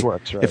always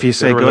works, right? If you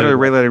say go to the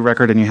related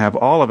record and you have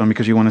all of them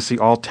because you want to see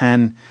all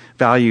 10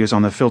 values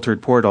on the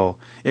filtered portal,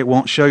 it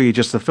won't show you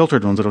just the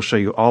filtered ones. It'll show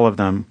you all of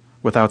them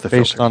without the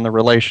filter. Based on the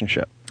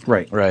relationship.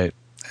 Right. Right.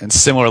 And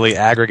similarly,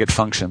 aggregate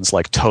functions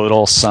like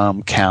total,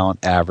 sum,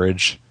 count,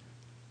 average,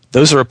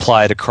 those are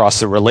applied across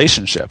the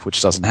relationship,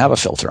 which doesn't have a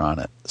filter on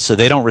it. So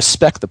they don't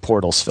respect the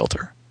portal's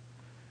filter.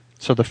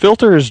 So the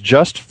filter is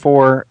just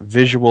for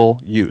visual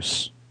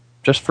use,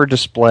 just for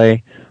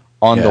display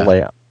on the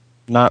layout,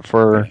 not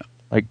for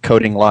like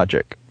coding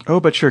logic. Oh,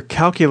 but your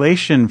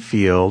calculation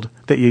field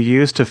that you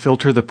use to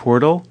filter the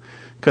portal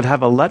could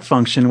have a let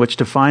function which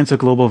defines a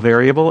global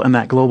variable, and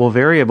that global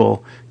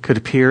variable could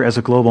appear as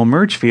a global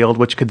merge field,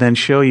 which could then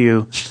show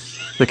you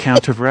the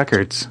count of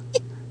records.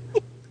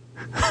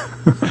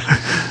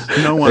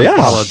 No one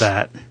followed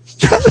that.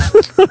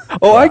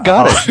 Oh, I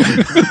got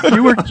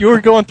it. You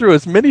were going through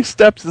as many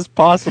steps as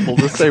possible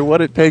to say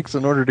what it takes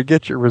in order to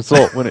get your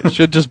result when it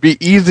should just be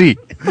easy.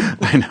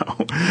 I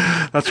know.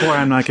 That's why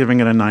I'm not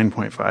giving it a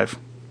 9.5.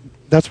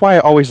 That's why I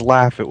always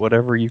laugh at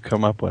whatever you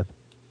come up with.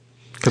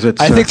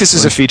 I think this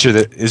is a feature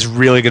that is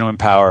really going to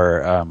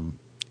empower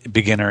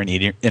beginner and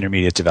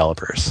intermediate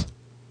developers.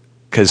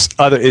 Because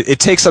it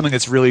takes something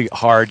that's really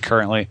hard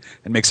currently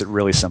and makes it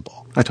really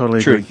simple. I totally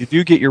agree. You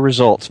do get your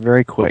results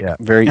very quick,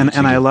 very easy.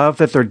 And I love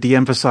that they're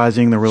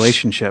de-emphasizing the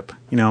relationship.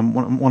 You know,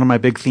 one of my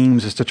big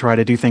themes is to try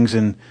to do things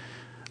that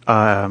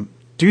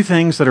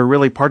are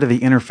really part of the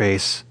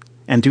interface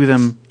and do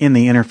them in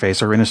the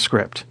interface or in a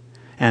script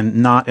and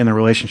not in a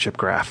relationship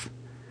graph.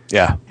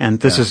 Yeah.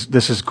 And this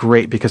is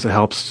great because it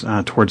helps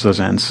towards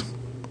those ends.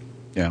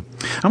 Yeah.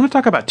 I'm going to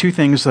talk about two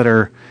things that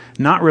are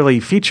not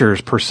really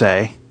features per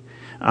se,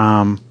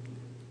 in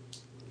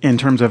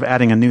terms of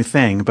adding a new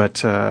thing, but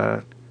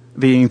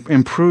the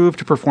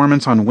improved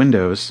performance on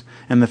Windows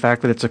and the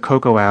fact that it's a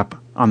Cocoa app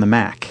on the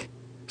Mac.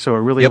 So it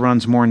really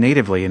runs more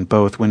natively in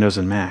both Windows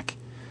and Mac.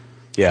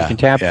 Yeah. You can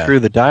tap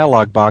through the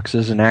dialog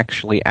boxes and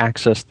actually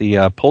access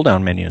the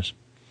pull-down menus.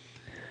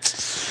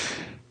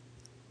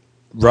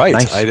 Right.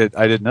 Nice. I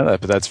didn't know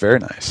that, but that's very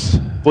nice.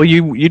 Well,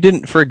 you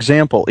didn't, for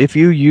example, if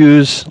you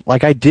use,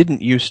 like I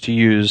didn't used to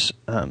use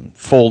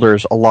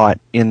folders a lot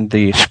in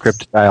the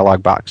script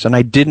dialog box, and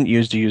I didn't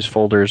used to use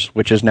folders,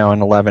 which is now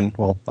in 11.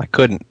 Well, I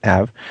couldn't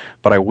have,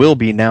 but I will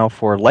be now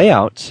for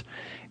layouts.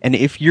 And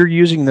if you're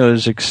using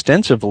those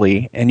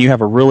extensively and you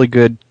have a really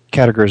good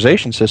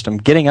categorization system,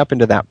 getting up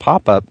into that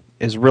pop-up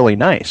is really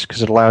nice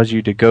because it allows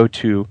you to go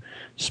to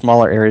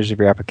smaller areas of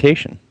your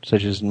application,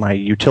 such as my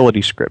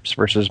utility scripts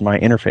versus my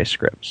interface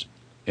scripts.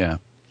 Yeah.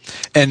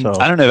 And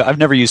I don't know, I've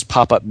never used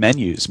pop-up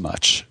menus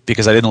much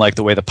because I didn't like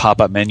the way the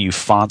pop-up menu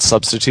font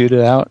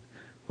substituted out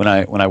when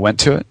I went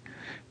to it.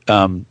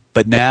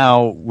 But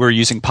now we're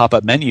using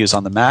pop-up menus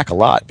on the Mac a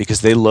lot because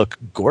they look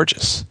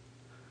gorgeous.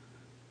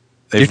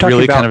 You're talking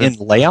really about in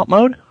layout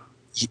mode?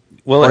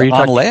 Well, or are you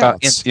on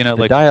layouts, you know,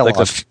 like dialogue?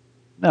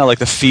 Like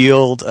the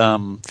field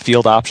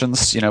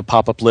options, you know,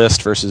 pop-up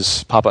list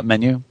versus pop-up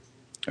menu,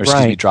 or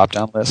excuse me,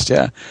 drop-down list.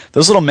 Yeah,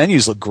 those little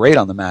menus look great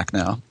on the Mac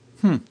now.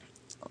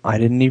 I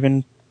didn't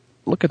even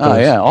look at those. Oh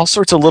yeah, all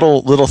sorts of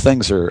little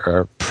things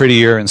are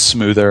prettier and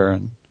smoother,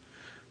 and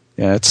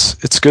yeah,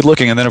 it's good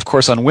looking. And then of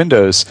course on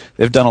Windows,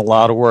 they've done a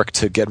lot of work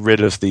to get rid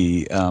of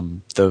the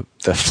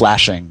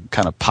flashing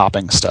kind of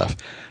popping stuff.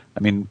 I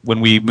mean,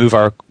 when we move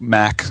our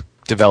Mac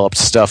developed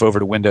stuff over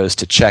to Windows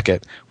to check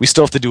it, we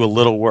still have to do a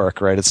little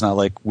work, right? It's not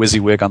like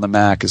WYSIWYG on the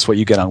Mac is what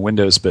you get on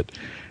Windows, but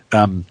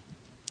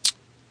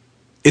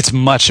it's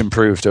much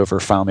improved over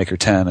FileMaker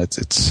 10.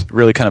 It's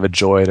really kind of a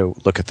joy to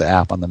look at the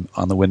app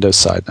on the Windows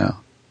side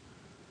now.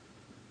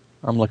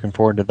 I'm looking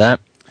forward to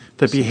that.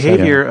 The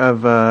behavior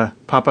of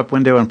pop-up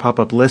window and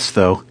pop-up list,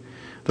 though,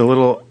 the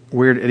little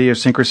weird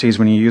idiosyncrasies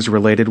when you use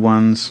related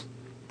ones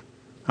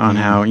on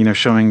how, you know,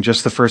 showing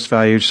just the first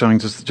value, showing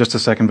just the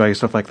second value,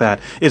 stuff like that,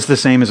 is the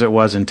same as it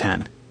was in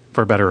 10,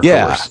 for better or for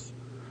worse.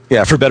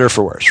 Yeah, for better or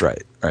for worse,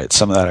 right.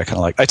 Some of that I kind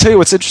of like. I tell you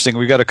what's interesting,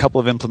 we've got a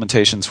couple of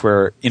implementations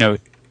where, you know,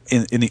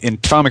 in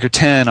FileMaker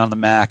 10 on the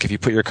Mac, if you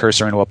put your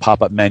cursor into a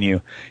pop-up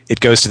menu, it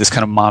goes to this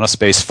kind of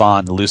monospace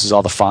font and loses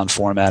all the font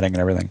formatting and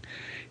everything.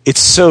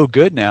 It's so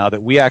good now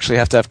that we actually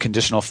have to have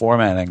conditional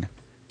formatting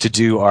to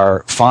do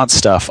our font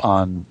stuff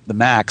on the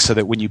Mac so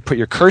that when you put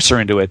your cursor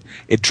into it,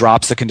 it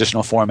drops the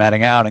conditional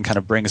formatting out and kind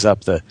of brings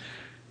up the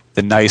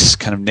nice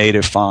kind of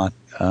native font.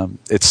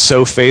 it's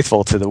so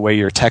faithful to the way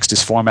your text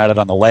is formatted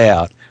on the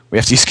layout. We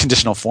have to use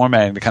conditional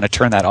formatting to kind of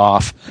turn that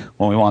off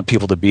when we want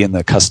people to be in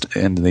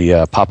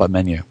the pop-up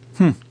menu.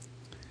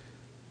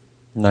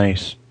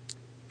 Nice.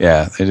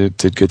 Yeah, they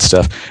did good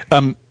stuff.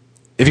 Have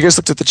you guys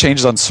looked at the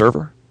changes on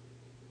server?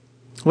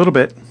 A little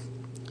bit.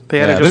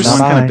 They added just one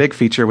kind of big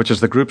feature, which is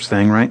the groups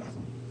thing, right?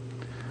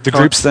 The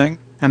groups thing?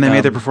 And they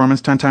made their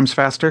performance 10 times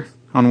faster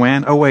on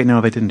WAN? Oh, wait,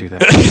 no, they didn't do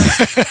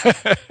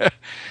that.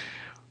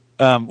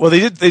 Well,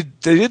 they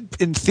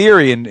did in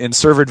theory, in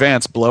Server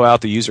Advanced, blow out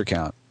the user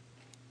count.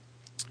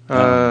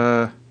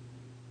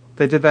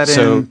 They did that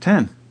in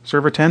 10.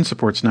 Server 10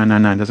 supports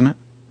 999, doesn't it?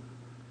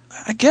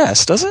 I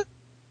guess, does it?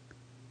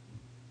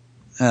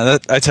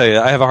 I tell you,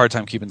 I have a hard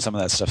time keeping some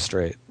of that stuff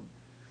straight.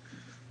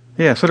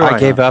 Yeah, so do I. I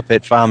gave up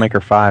at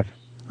FileMaker 5.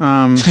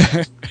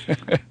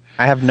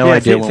 I have no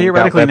idea.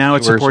 Theoretically, now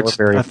it supports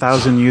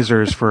 1,000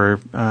 users for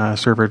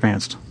Server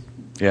Advanced.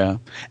 Yeah.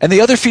 And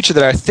the other feature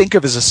that I think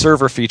of as a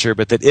server feature,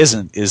 but that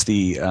isn't, is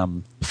the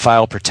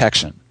file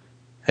protection.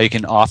 How you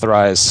can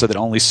authorize so that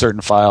only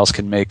certain files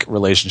can make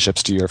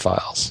relationships to your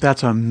files.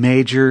 That's a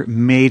major,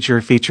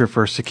 major feature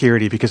for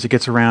security because it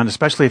gets around,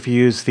 especially if you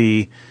use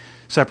the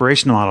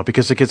separation model,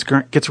 because it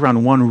gets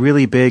around one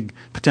really big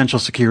potential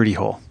security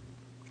hole.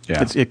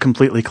 Yeah. It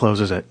completely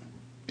closes it.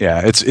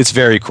 Yeah, it's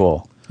very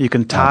cool. You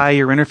can tie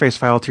your interface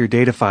file to your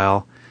data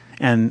file,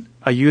 and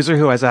a user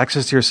who has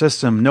access to your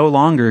system no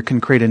longer can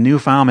create a new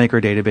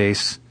FileMaker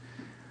database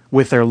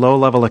with their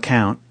low-level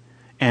account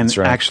and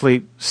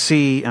actually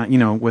see,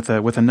 with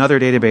another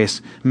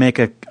database, make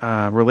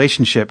a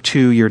relationship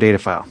to your data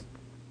file.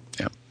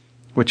 Yeah.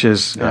 Which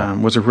was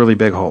a really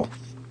big hole.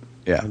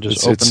 Yeah. And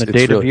just open the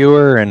data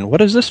viewer, and what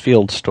does this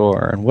field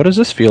store, and what does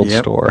this field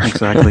store?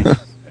 Exactly.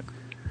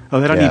 Oh,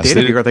 they don't need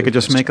data viewer. They could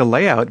just make a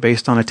layout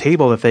based on a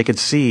table that they could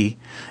see,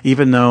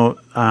 even though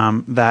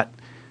that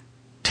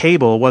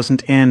table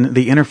wasn't in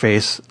the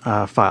interface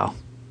file.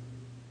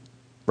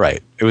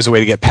 Right. It was a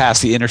way to get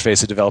past the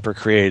interface a developer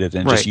created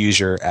and just use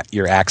your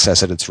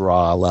access at its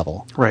raw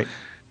level. Right.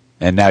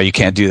 And now you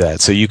can't do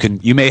that. So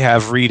you may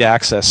have read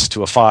access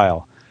to a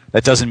file.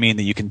 That doesn't mean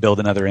that you can build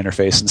another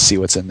interface and see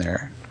what's in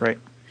there. Right.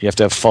 You have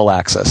to have full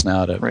access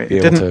now to be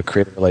able to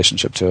create a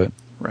relationship to it.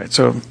 Right.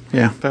 So,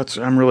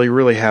 I'm really,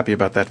 really happy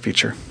about that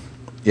feature.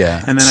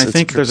 Yeah. And then I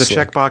think there's a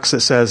checkbox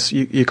that says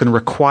you can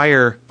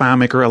require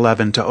FileMaker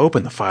 11 to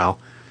open the file,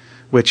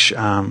 which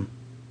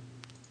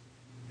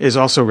is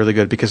also really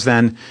good because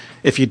then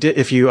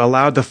if you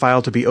allowed the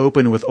file to be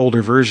open with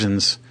older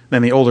versions,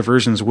 then the older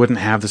versions wouldn't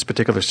have this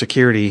particular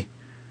security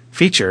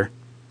feature.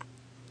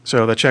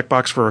 So the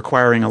checkbox for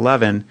requiring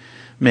 11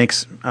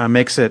 makes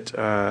it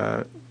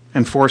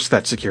enforce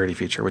that security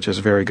feature, which is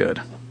very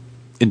good.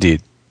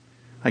 Indeed.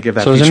 I give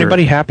that. So is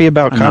anybody happy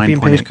about copy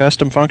and paste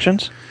custom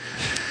functions?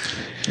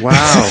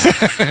 Wow,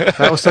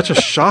 that was such a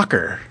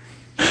shocker.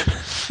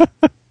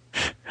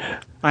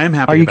 I am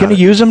happy. Are you going to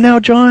use them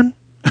now, John?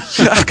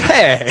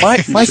 Okay.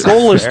 My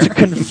goal is to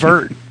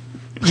convert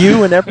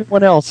you and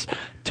everyone else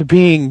to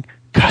being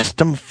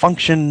custom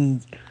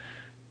function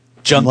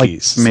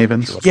junkies,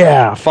 mavens.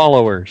 Yeah,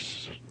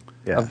 followers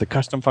of the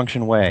custom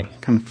function way.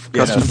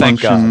 Custom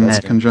function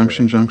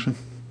conjunction junction.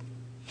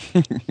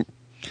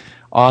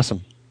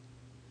 Awesome.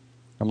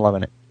 I'm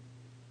loving it.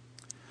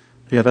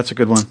 Yeah, that's a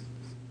good one.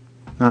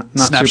 Not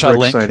Snapshot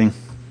super exciting.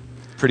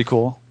 Pretty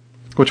cool.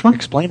 Which one?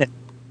 Explain it.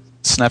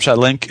 Snapshot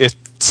link. It's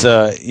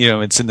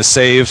it's in the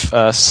save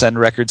send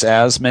records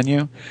as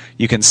menu.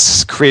 You can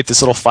create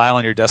this little file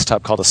on your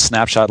desktop called a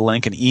snapshot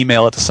link and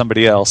email it to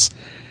somebody else.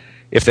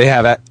 If they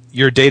have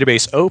your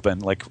database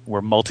open, like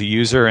we're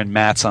multi-user and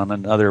Matt's on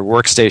another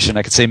workstation,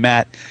 I could say,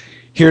 Matt,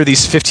 here are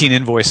these 15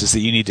 invoices that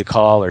you need to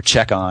call or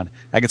check on.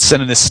 I could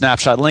send him this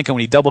snapshot link, and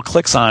when he double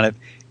clicks on it,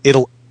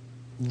 it'll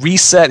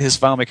reset his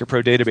FileMaker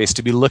Pro database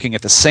to be looking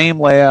at the same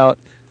layout,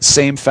 the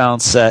same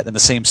found set, and the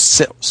same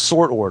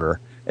sort order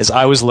as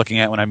I was looking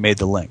at when I made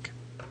the link.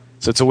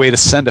 So it's a way to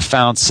send a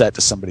found set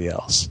to somebody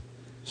else.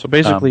 So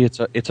basically, it's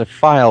a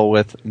file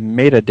with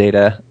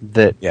metadata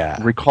that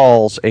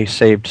recalls a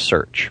saved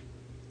search.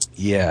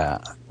 Yeah,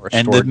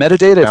 and the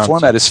metadata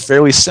format is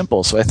fairly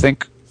simple. So I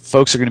think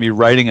folks are going to be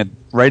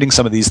writing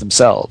some of these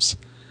themselves,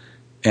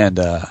 and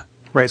so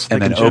they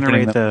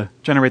can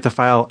generate the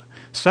file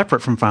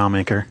separate from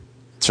FileMaker.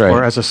 That's right.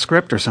 Or as a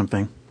script or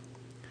something.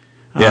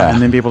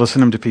 And then be able to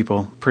send them to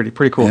people. Pretty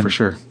cool for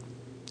sure.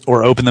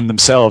 Or open them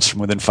themselves from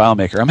within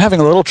FileMaker. I'm having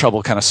a little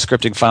trouble kind of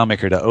scripting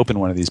FileMaker to open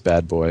one of these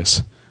bad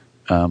boys.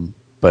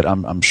 But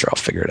I'm sure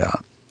I'll figure it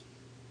out.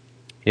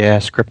 Yeah,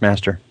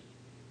 ScriptMaster.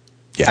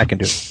 Yeah. I can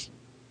do it.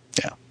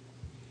 Yeah.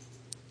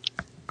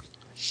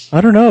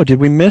 I don't know. Did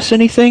we miss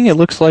anything? It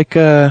looks like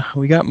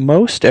we got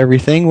most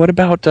everything. What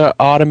about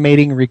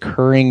automating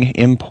recurring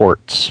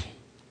imports?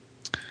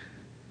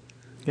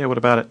 Yeah, what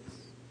about it?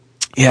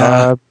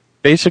 Yeah.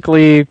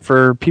 Basically,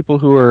 for people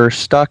who are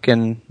stuck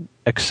in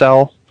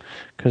Excel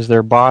because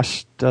their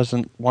boss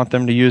doesn't want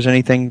them to use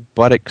anything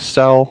but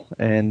Excel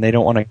and they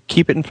don't want to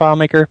keep it in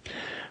FileMaker,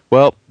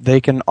 well,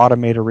 they can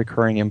automate a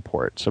recurring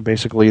import. So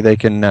basically, they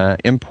can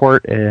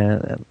import,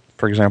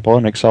 for example,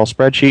 an Excel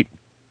spreadsheet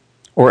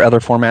or other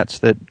formats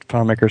that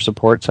FileMaker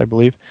supports, I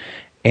believe.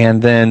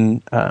 And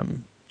then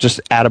just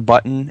add a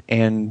button,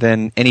 and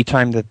then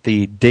anytime that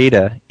the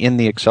data in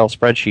the Excel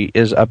spreadsheet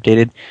is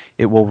updated,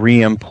 it will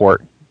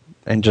re-import.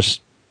 And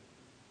just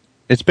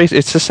it's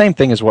the same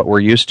thing as what we're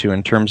used to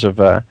in terms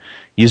of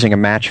using a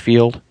match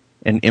field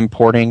and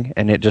importing,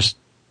 and it just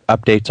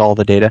updates all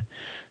the data.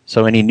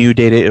 So any new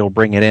data, it'll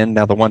bring it in.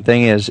 Now the one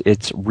thing is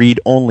it's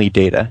read-only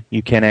data.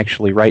 You can't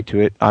actually write to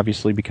it,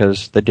 obviously,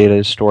 because the data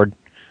is stored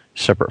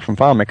separate from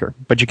FileMaker.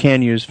 But you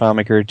can use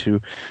FileMaker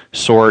to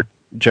sort,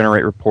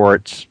 generate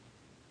reports.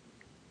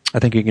 I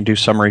think you can do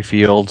summary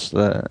fields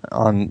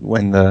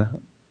when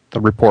the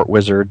report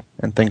wizard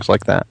and things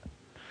like that.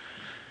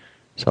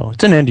 So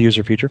it's an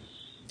end-user feature.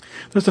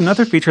 There's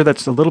another feature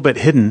that's a little bit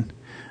hidden.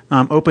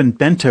 Open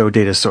Bento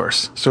data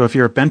source. So if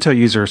you're a Bento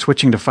user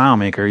switching to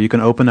FileMaker, you can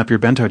open up your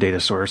Bento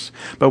data source.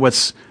 But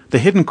what's the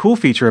hidden cool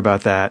feature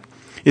about that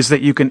is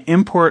that you can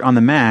import on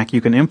the Mac, you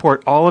can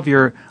import all of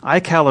your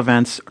iCal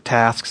events,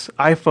 tasks,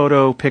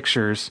 iPhoto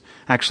pictures,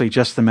 actually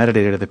just the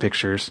metadata of the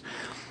pictures,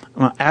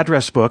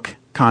 address book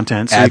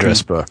content.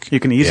 So you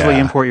can easily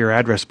import your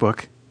address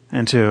book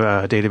into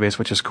a database,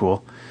 which is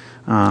cool.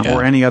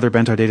 Or any other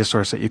Bento data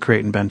source that you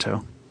create in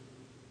Bento.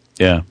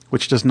 Yeah.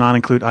 Which does not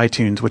include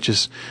iTunes, which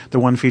is the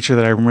one feature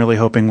that I'm really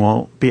hoping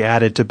will be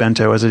added to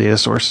Bento as a data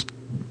source.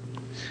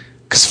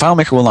 Because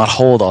FileMaker will not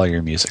hold all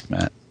your music,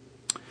 Matt.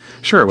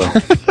 Sure it will.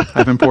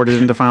 I've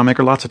imported into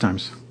FileMaker lots of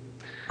times.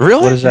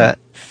 Really? What is that?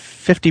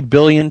 50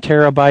 billion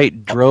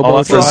terabyte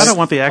Drobo? I don't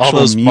want the actual all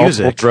those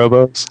music.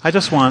 Drobos. I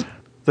just want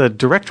the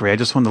directory. I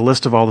just want the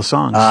list of all the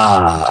songs.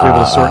 To be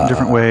able to sort in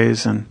different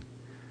ways and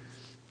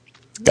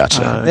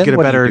gotcha.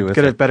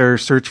 Get a better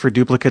search for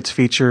duplicates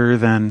feature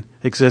than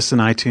exists in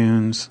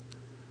iTunes.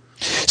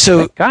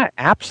 So got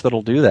apps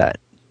that'll do that.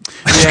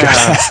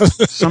 Yeah,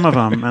 some of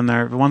them, and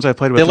the ones I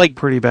played with are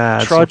pretty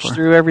bad. Trudge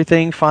through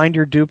everything, find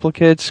your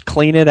duplicates,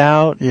 clean it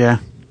out. Yeah.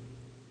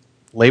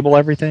 Label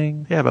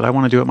everything. Yeah, but I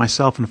want to do it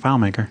myself in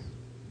FileMaker.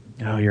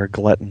 Oh, you're a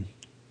glutton.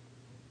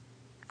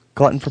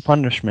 Glutton for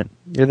punishment.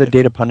 You're the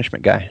data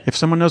punishment guy. If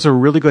someone knows a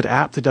really good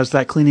app that does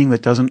that cleaning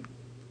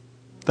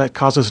that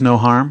causes no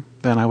harm,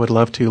 then I would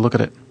love to look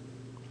at it.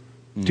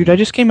 Dude, I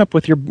just came up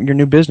with your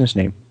new business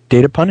name,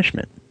 Data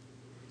Punishment.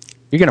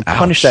 You're going to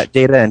punish that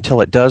data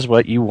until it does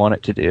what you want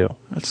it to do.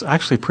 That's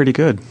actually pretty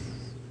good.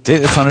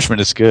 Data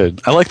punishment is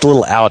good. I like the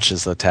little ouch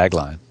as the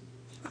tagline.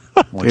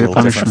 Data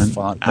punishment,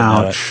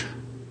 ouch.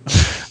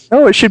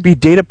 No, it should be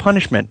data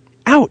punishment.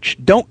 Ouch,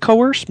 don't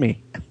coerce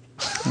me.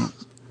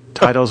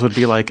 Titles would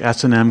be like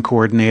S&M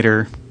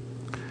coordinator.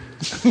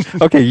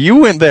 Okay,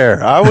 you went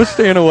there. I was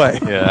staying away.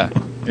 Yeah.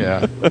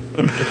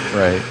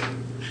 Right.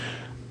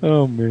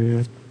 Oh,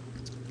 man.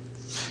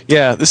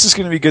 Yeah, this is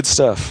going to be good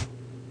stuff.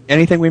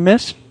 Anything we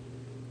miss?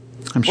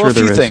 I'm sure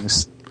there is. A few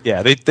things.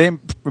 Yeah, they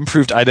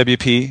improved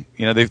IWP.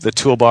 You know, the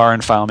toolbar in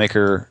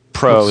FileMaker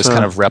Pro is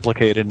kind of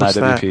replicated in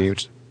IWP,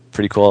 which is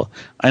pretty cool.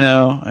 I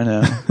know.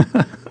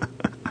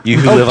 You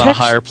who live on a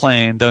higher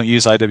plane don't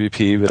use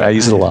IWP, but I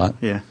use it a lot.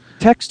 Yeah.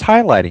 Text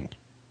highlighting.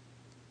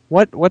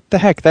 What the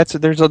heck?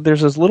 There's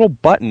this little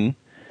button.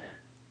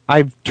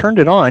 I've turned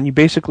it on. You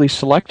basically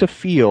select a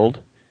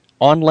field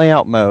on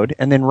layout mode,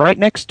 and then right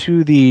next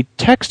to the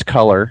text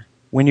color,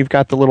 when you've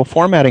got the little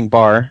formatting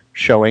bar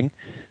showing,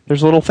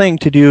 there's a little thing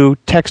to do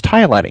text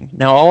highlighting.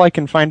 Now, all I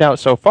can find out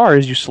so far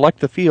is you select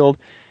the field,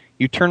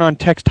 you turn on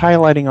text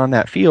highlighting on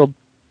that field,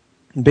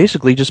 and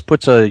basically just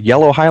puts a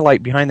yellow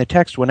highlight behind the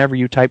text whenever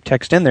you type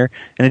text in there,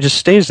 and it just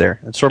stays there.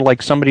 It's sort of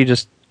like somebody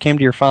just came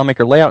to your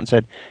FileMaker layout and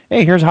said,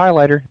 hey, here's a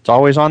highlighter. It's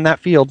always on that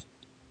field.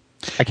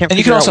 I can't. And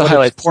you can also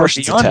highlight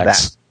portions of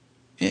text.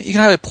 You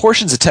can highlight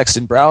portions of text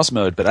in browse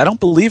mode, but I don't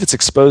believe it's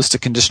exposed to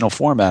conditional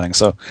formatting.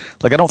 So,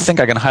 I don't think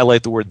I can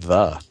highlight the word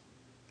 "the,"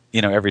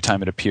 every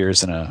time it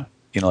appears in a,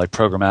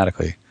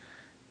 programmatically.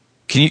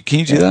 Can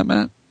you do that,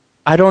 Matt?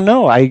 I don't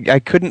know. I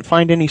couldn't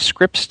find any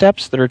script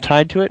steps that are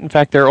tied to it. In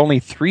fact, there are only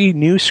 3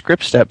 new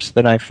script steps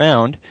that I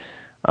found.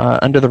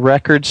 Under the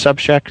records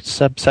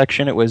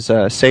subsection, it was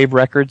save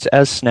records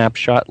as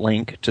snapshot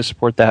link to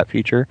support that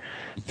feature.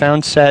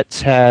 Found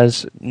sets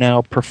has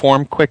now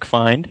perform quick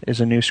find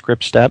is a new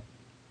script step.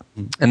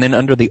 And then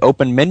under the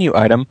open menu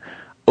item,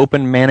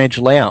 open manage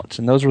layouts.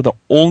 And those were the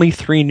only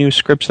 3 new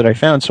scripts that I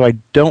found, so I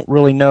don't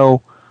really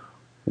know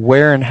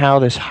where and how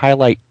this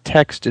highlight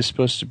text is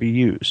supposed to be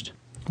used.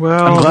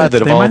 Well, I'm glad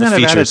that they might not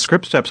have added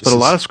script steps, but a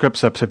lot of script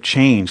steps have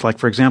changed. Like,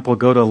 for example,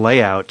 go to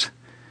layout.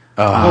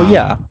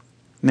 Now,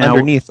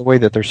 underneath the way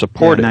that they're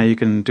supported. Yeah, now you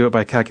can do it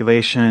by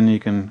calculation. You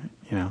can,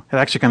 it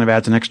actually kind of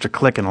adds an extra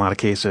click in a lot of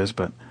cases,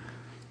 but.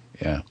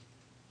 Yeah.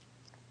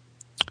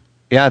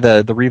 Yeah,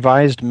 the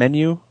revised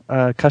menu,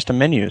 custom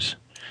menus,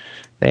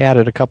 they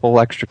added a couple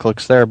extra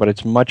clicks there, but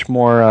it's much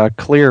more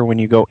clear when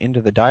you go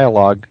into the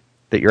dialog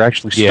that you're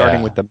actually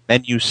starting with the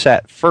menu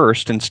set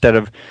first instead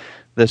of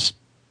this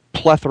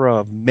plethora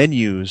of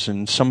menus,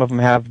 and some of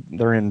them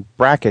they're in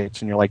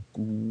brackets, and you're like,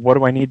 what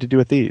do I need to do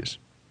with these?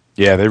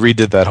 Yeah, they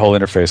redid that whole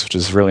interface, which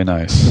is really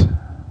nice.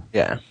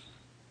 Yeah.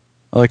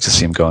 I like to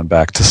see them going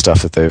back to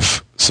stuff that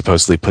they've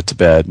supposedly put to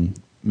bed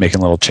and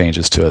making little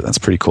changes to it. That's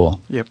pretty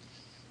cool. Yep.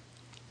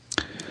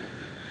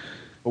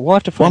 We'll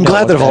have to I'm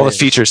glad that of all the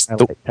features,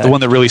 the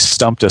one that really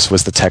stumped us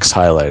was the text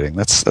highlighting.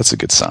 That's a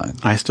good sign.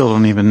 I still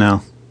don't even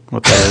know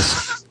what that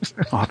is.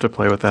 I'll have to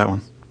play with that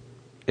one.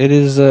 It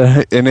is,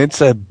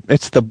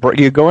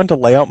 you go into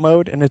layout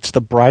mode, and it's the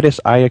brightest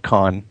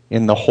icon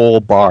in the whole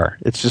bar.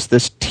 It's just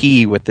this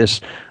T with this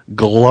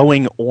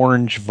glowing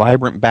orange,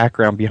 vibrant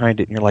background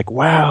behind it, and you're like,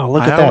 wow,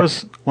 look at that. I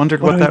always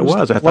wondered what that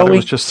was. I thought it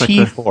was just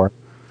T like for.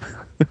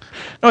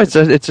 No, it's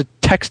a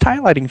text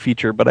highlighting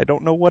feature, but I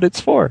don't know what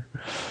it's for.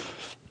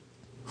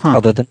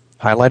 Other than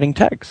highlighting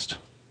text.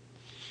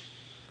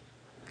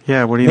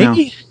 Yeah, what do you know?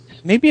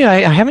 Maybe I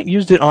haven't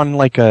used it on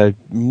like a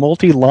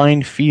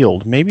multi-line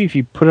field. Maybe if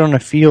you put it on a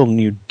field and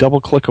you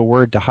double-click a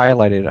word to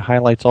highlight it, it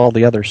highlights all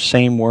the other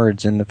same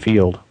words in the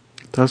field.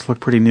 It does look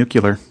pretty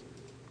nuclear.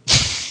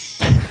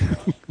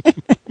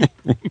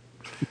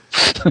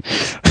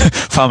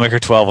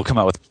 FileMaker 12 will come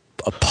out with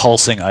a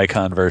pulsing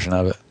icon version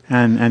of it.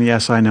 And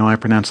yes, I know I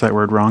pronounced that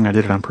word wrong. I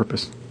did it on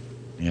purpose.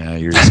 Yeah,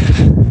 you're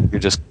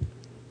just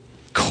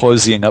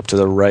cozying up to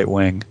the right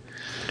wing.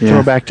 Yeah.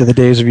 Throw back to the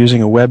days of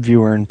using a web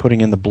viewer and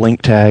putting in the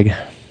blink tag.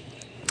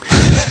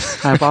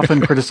 I've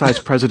often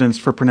criticized presidents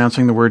for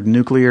pronouncing the word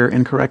nuclear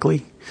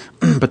incorrectly,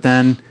 but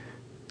then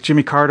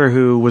Jimmy Carter,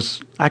 who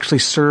was actually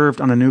served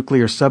on a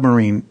nuclear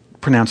submarine,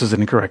 pronounces it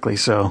incorrectly.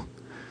 So,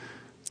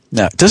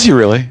 no, does he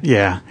really?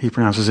 Yeah, he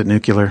pronounces it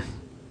nuclear.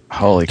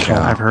 Holy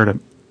cow! I've heard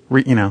him.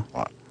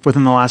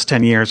 Within the last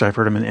 10 years, I've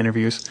heard him in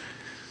interviews.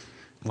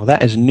 Well,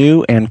 that is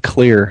new and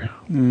clear.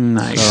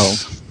 Nice.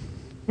 So.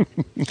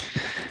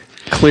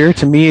 Clear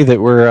to me that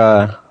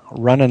we're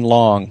running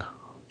long.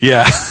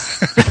 Yeah.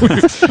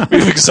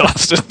 We've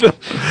exhausted.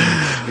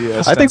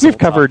 I think we've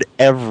covered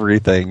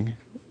everything.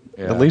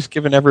 Yeah. At least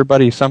given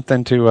everybody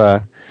something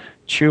to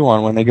chew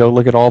on when they go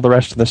look at all the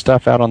rest of the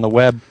stuff out on the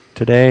web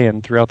today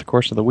and throughout the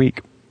course of the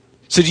week.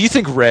 So do you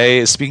think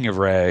Ray, speaking of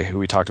Ray, who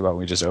we talked about when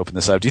we just opened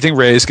this up, do you think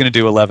Ray is going to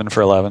do 11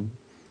 for 11?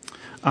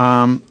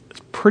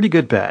 Pretty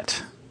good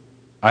bet.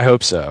 I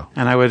hope so.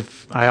 And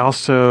I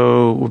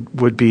also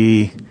would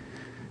be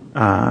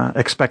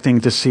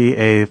expecting to see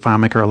a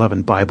FileMaker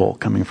 11 Bible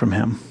coming from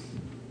him.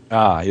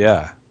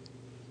 Yeah.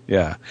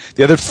 Yeah.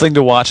 The other thing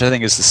to watch, I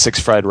think, is the Six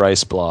Fried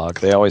Rice blog.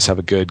 They always have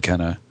a good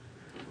kind of...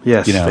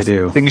 Yes, they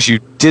do. Things you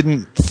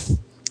didn't...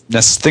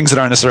 things that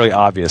aren't necessarily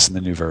obvious in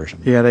the new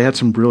version. Yeah, they had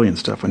some brilliant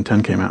stuff when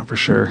 10 came out, for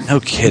sure. No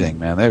kidding,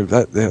 man.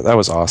 That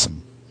was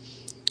awesome.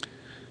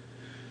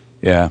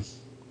 Yeah.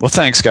 Well,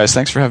 thanks, guys.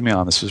 Thanks for having me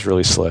on. This was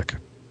really slick.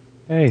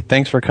 Hey,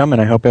 thanks for coming.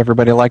 I hope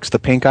everybody likes the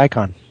pink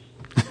icon.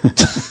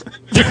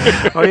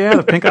 Oh yeah,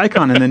 the pink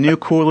icon and the new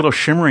cool little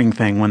shimmering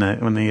thing when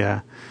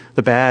the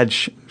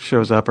badge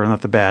shows up, or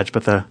not the badge,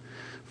 but the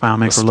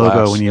FileMaker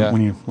logo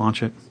when you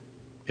launch it.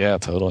 Yeah,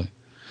 totally.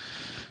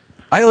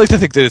 I like to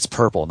think that it's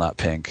purple, not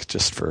pink,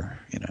 just for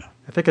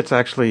I think it's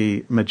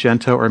actually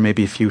magenta or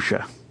maybe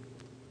fuchsia.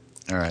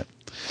 All right.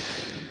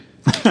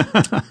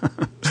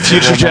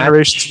 Future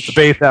generations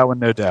debate that one,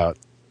 no doubt.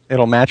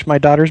 It'll match my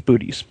daughter's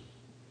booties.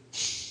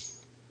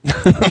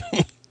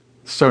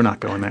 So not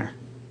going there.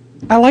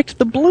 I liked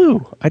the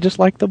blue. I just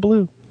like the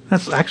blue.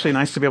 That's actually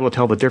nice to be able to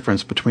tell the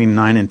difference between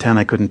 9 and 10.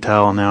 I couldn't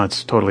tell, and now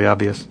it's totally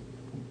obvious.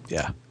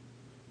 Yeah.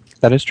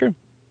 That is true.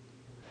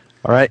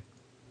 All right.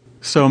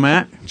 So,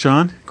 Matt,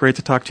 John, great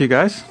to talk to you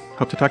guys.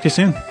 Hope to talk to you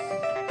soon.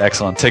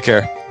 Excellent. Take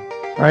care.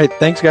 All right.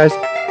 Thanks, guys.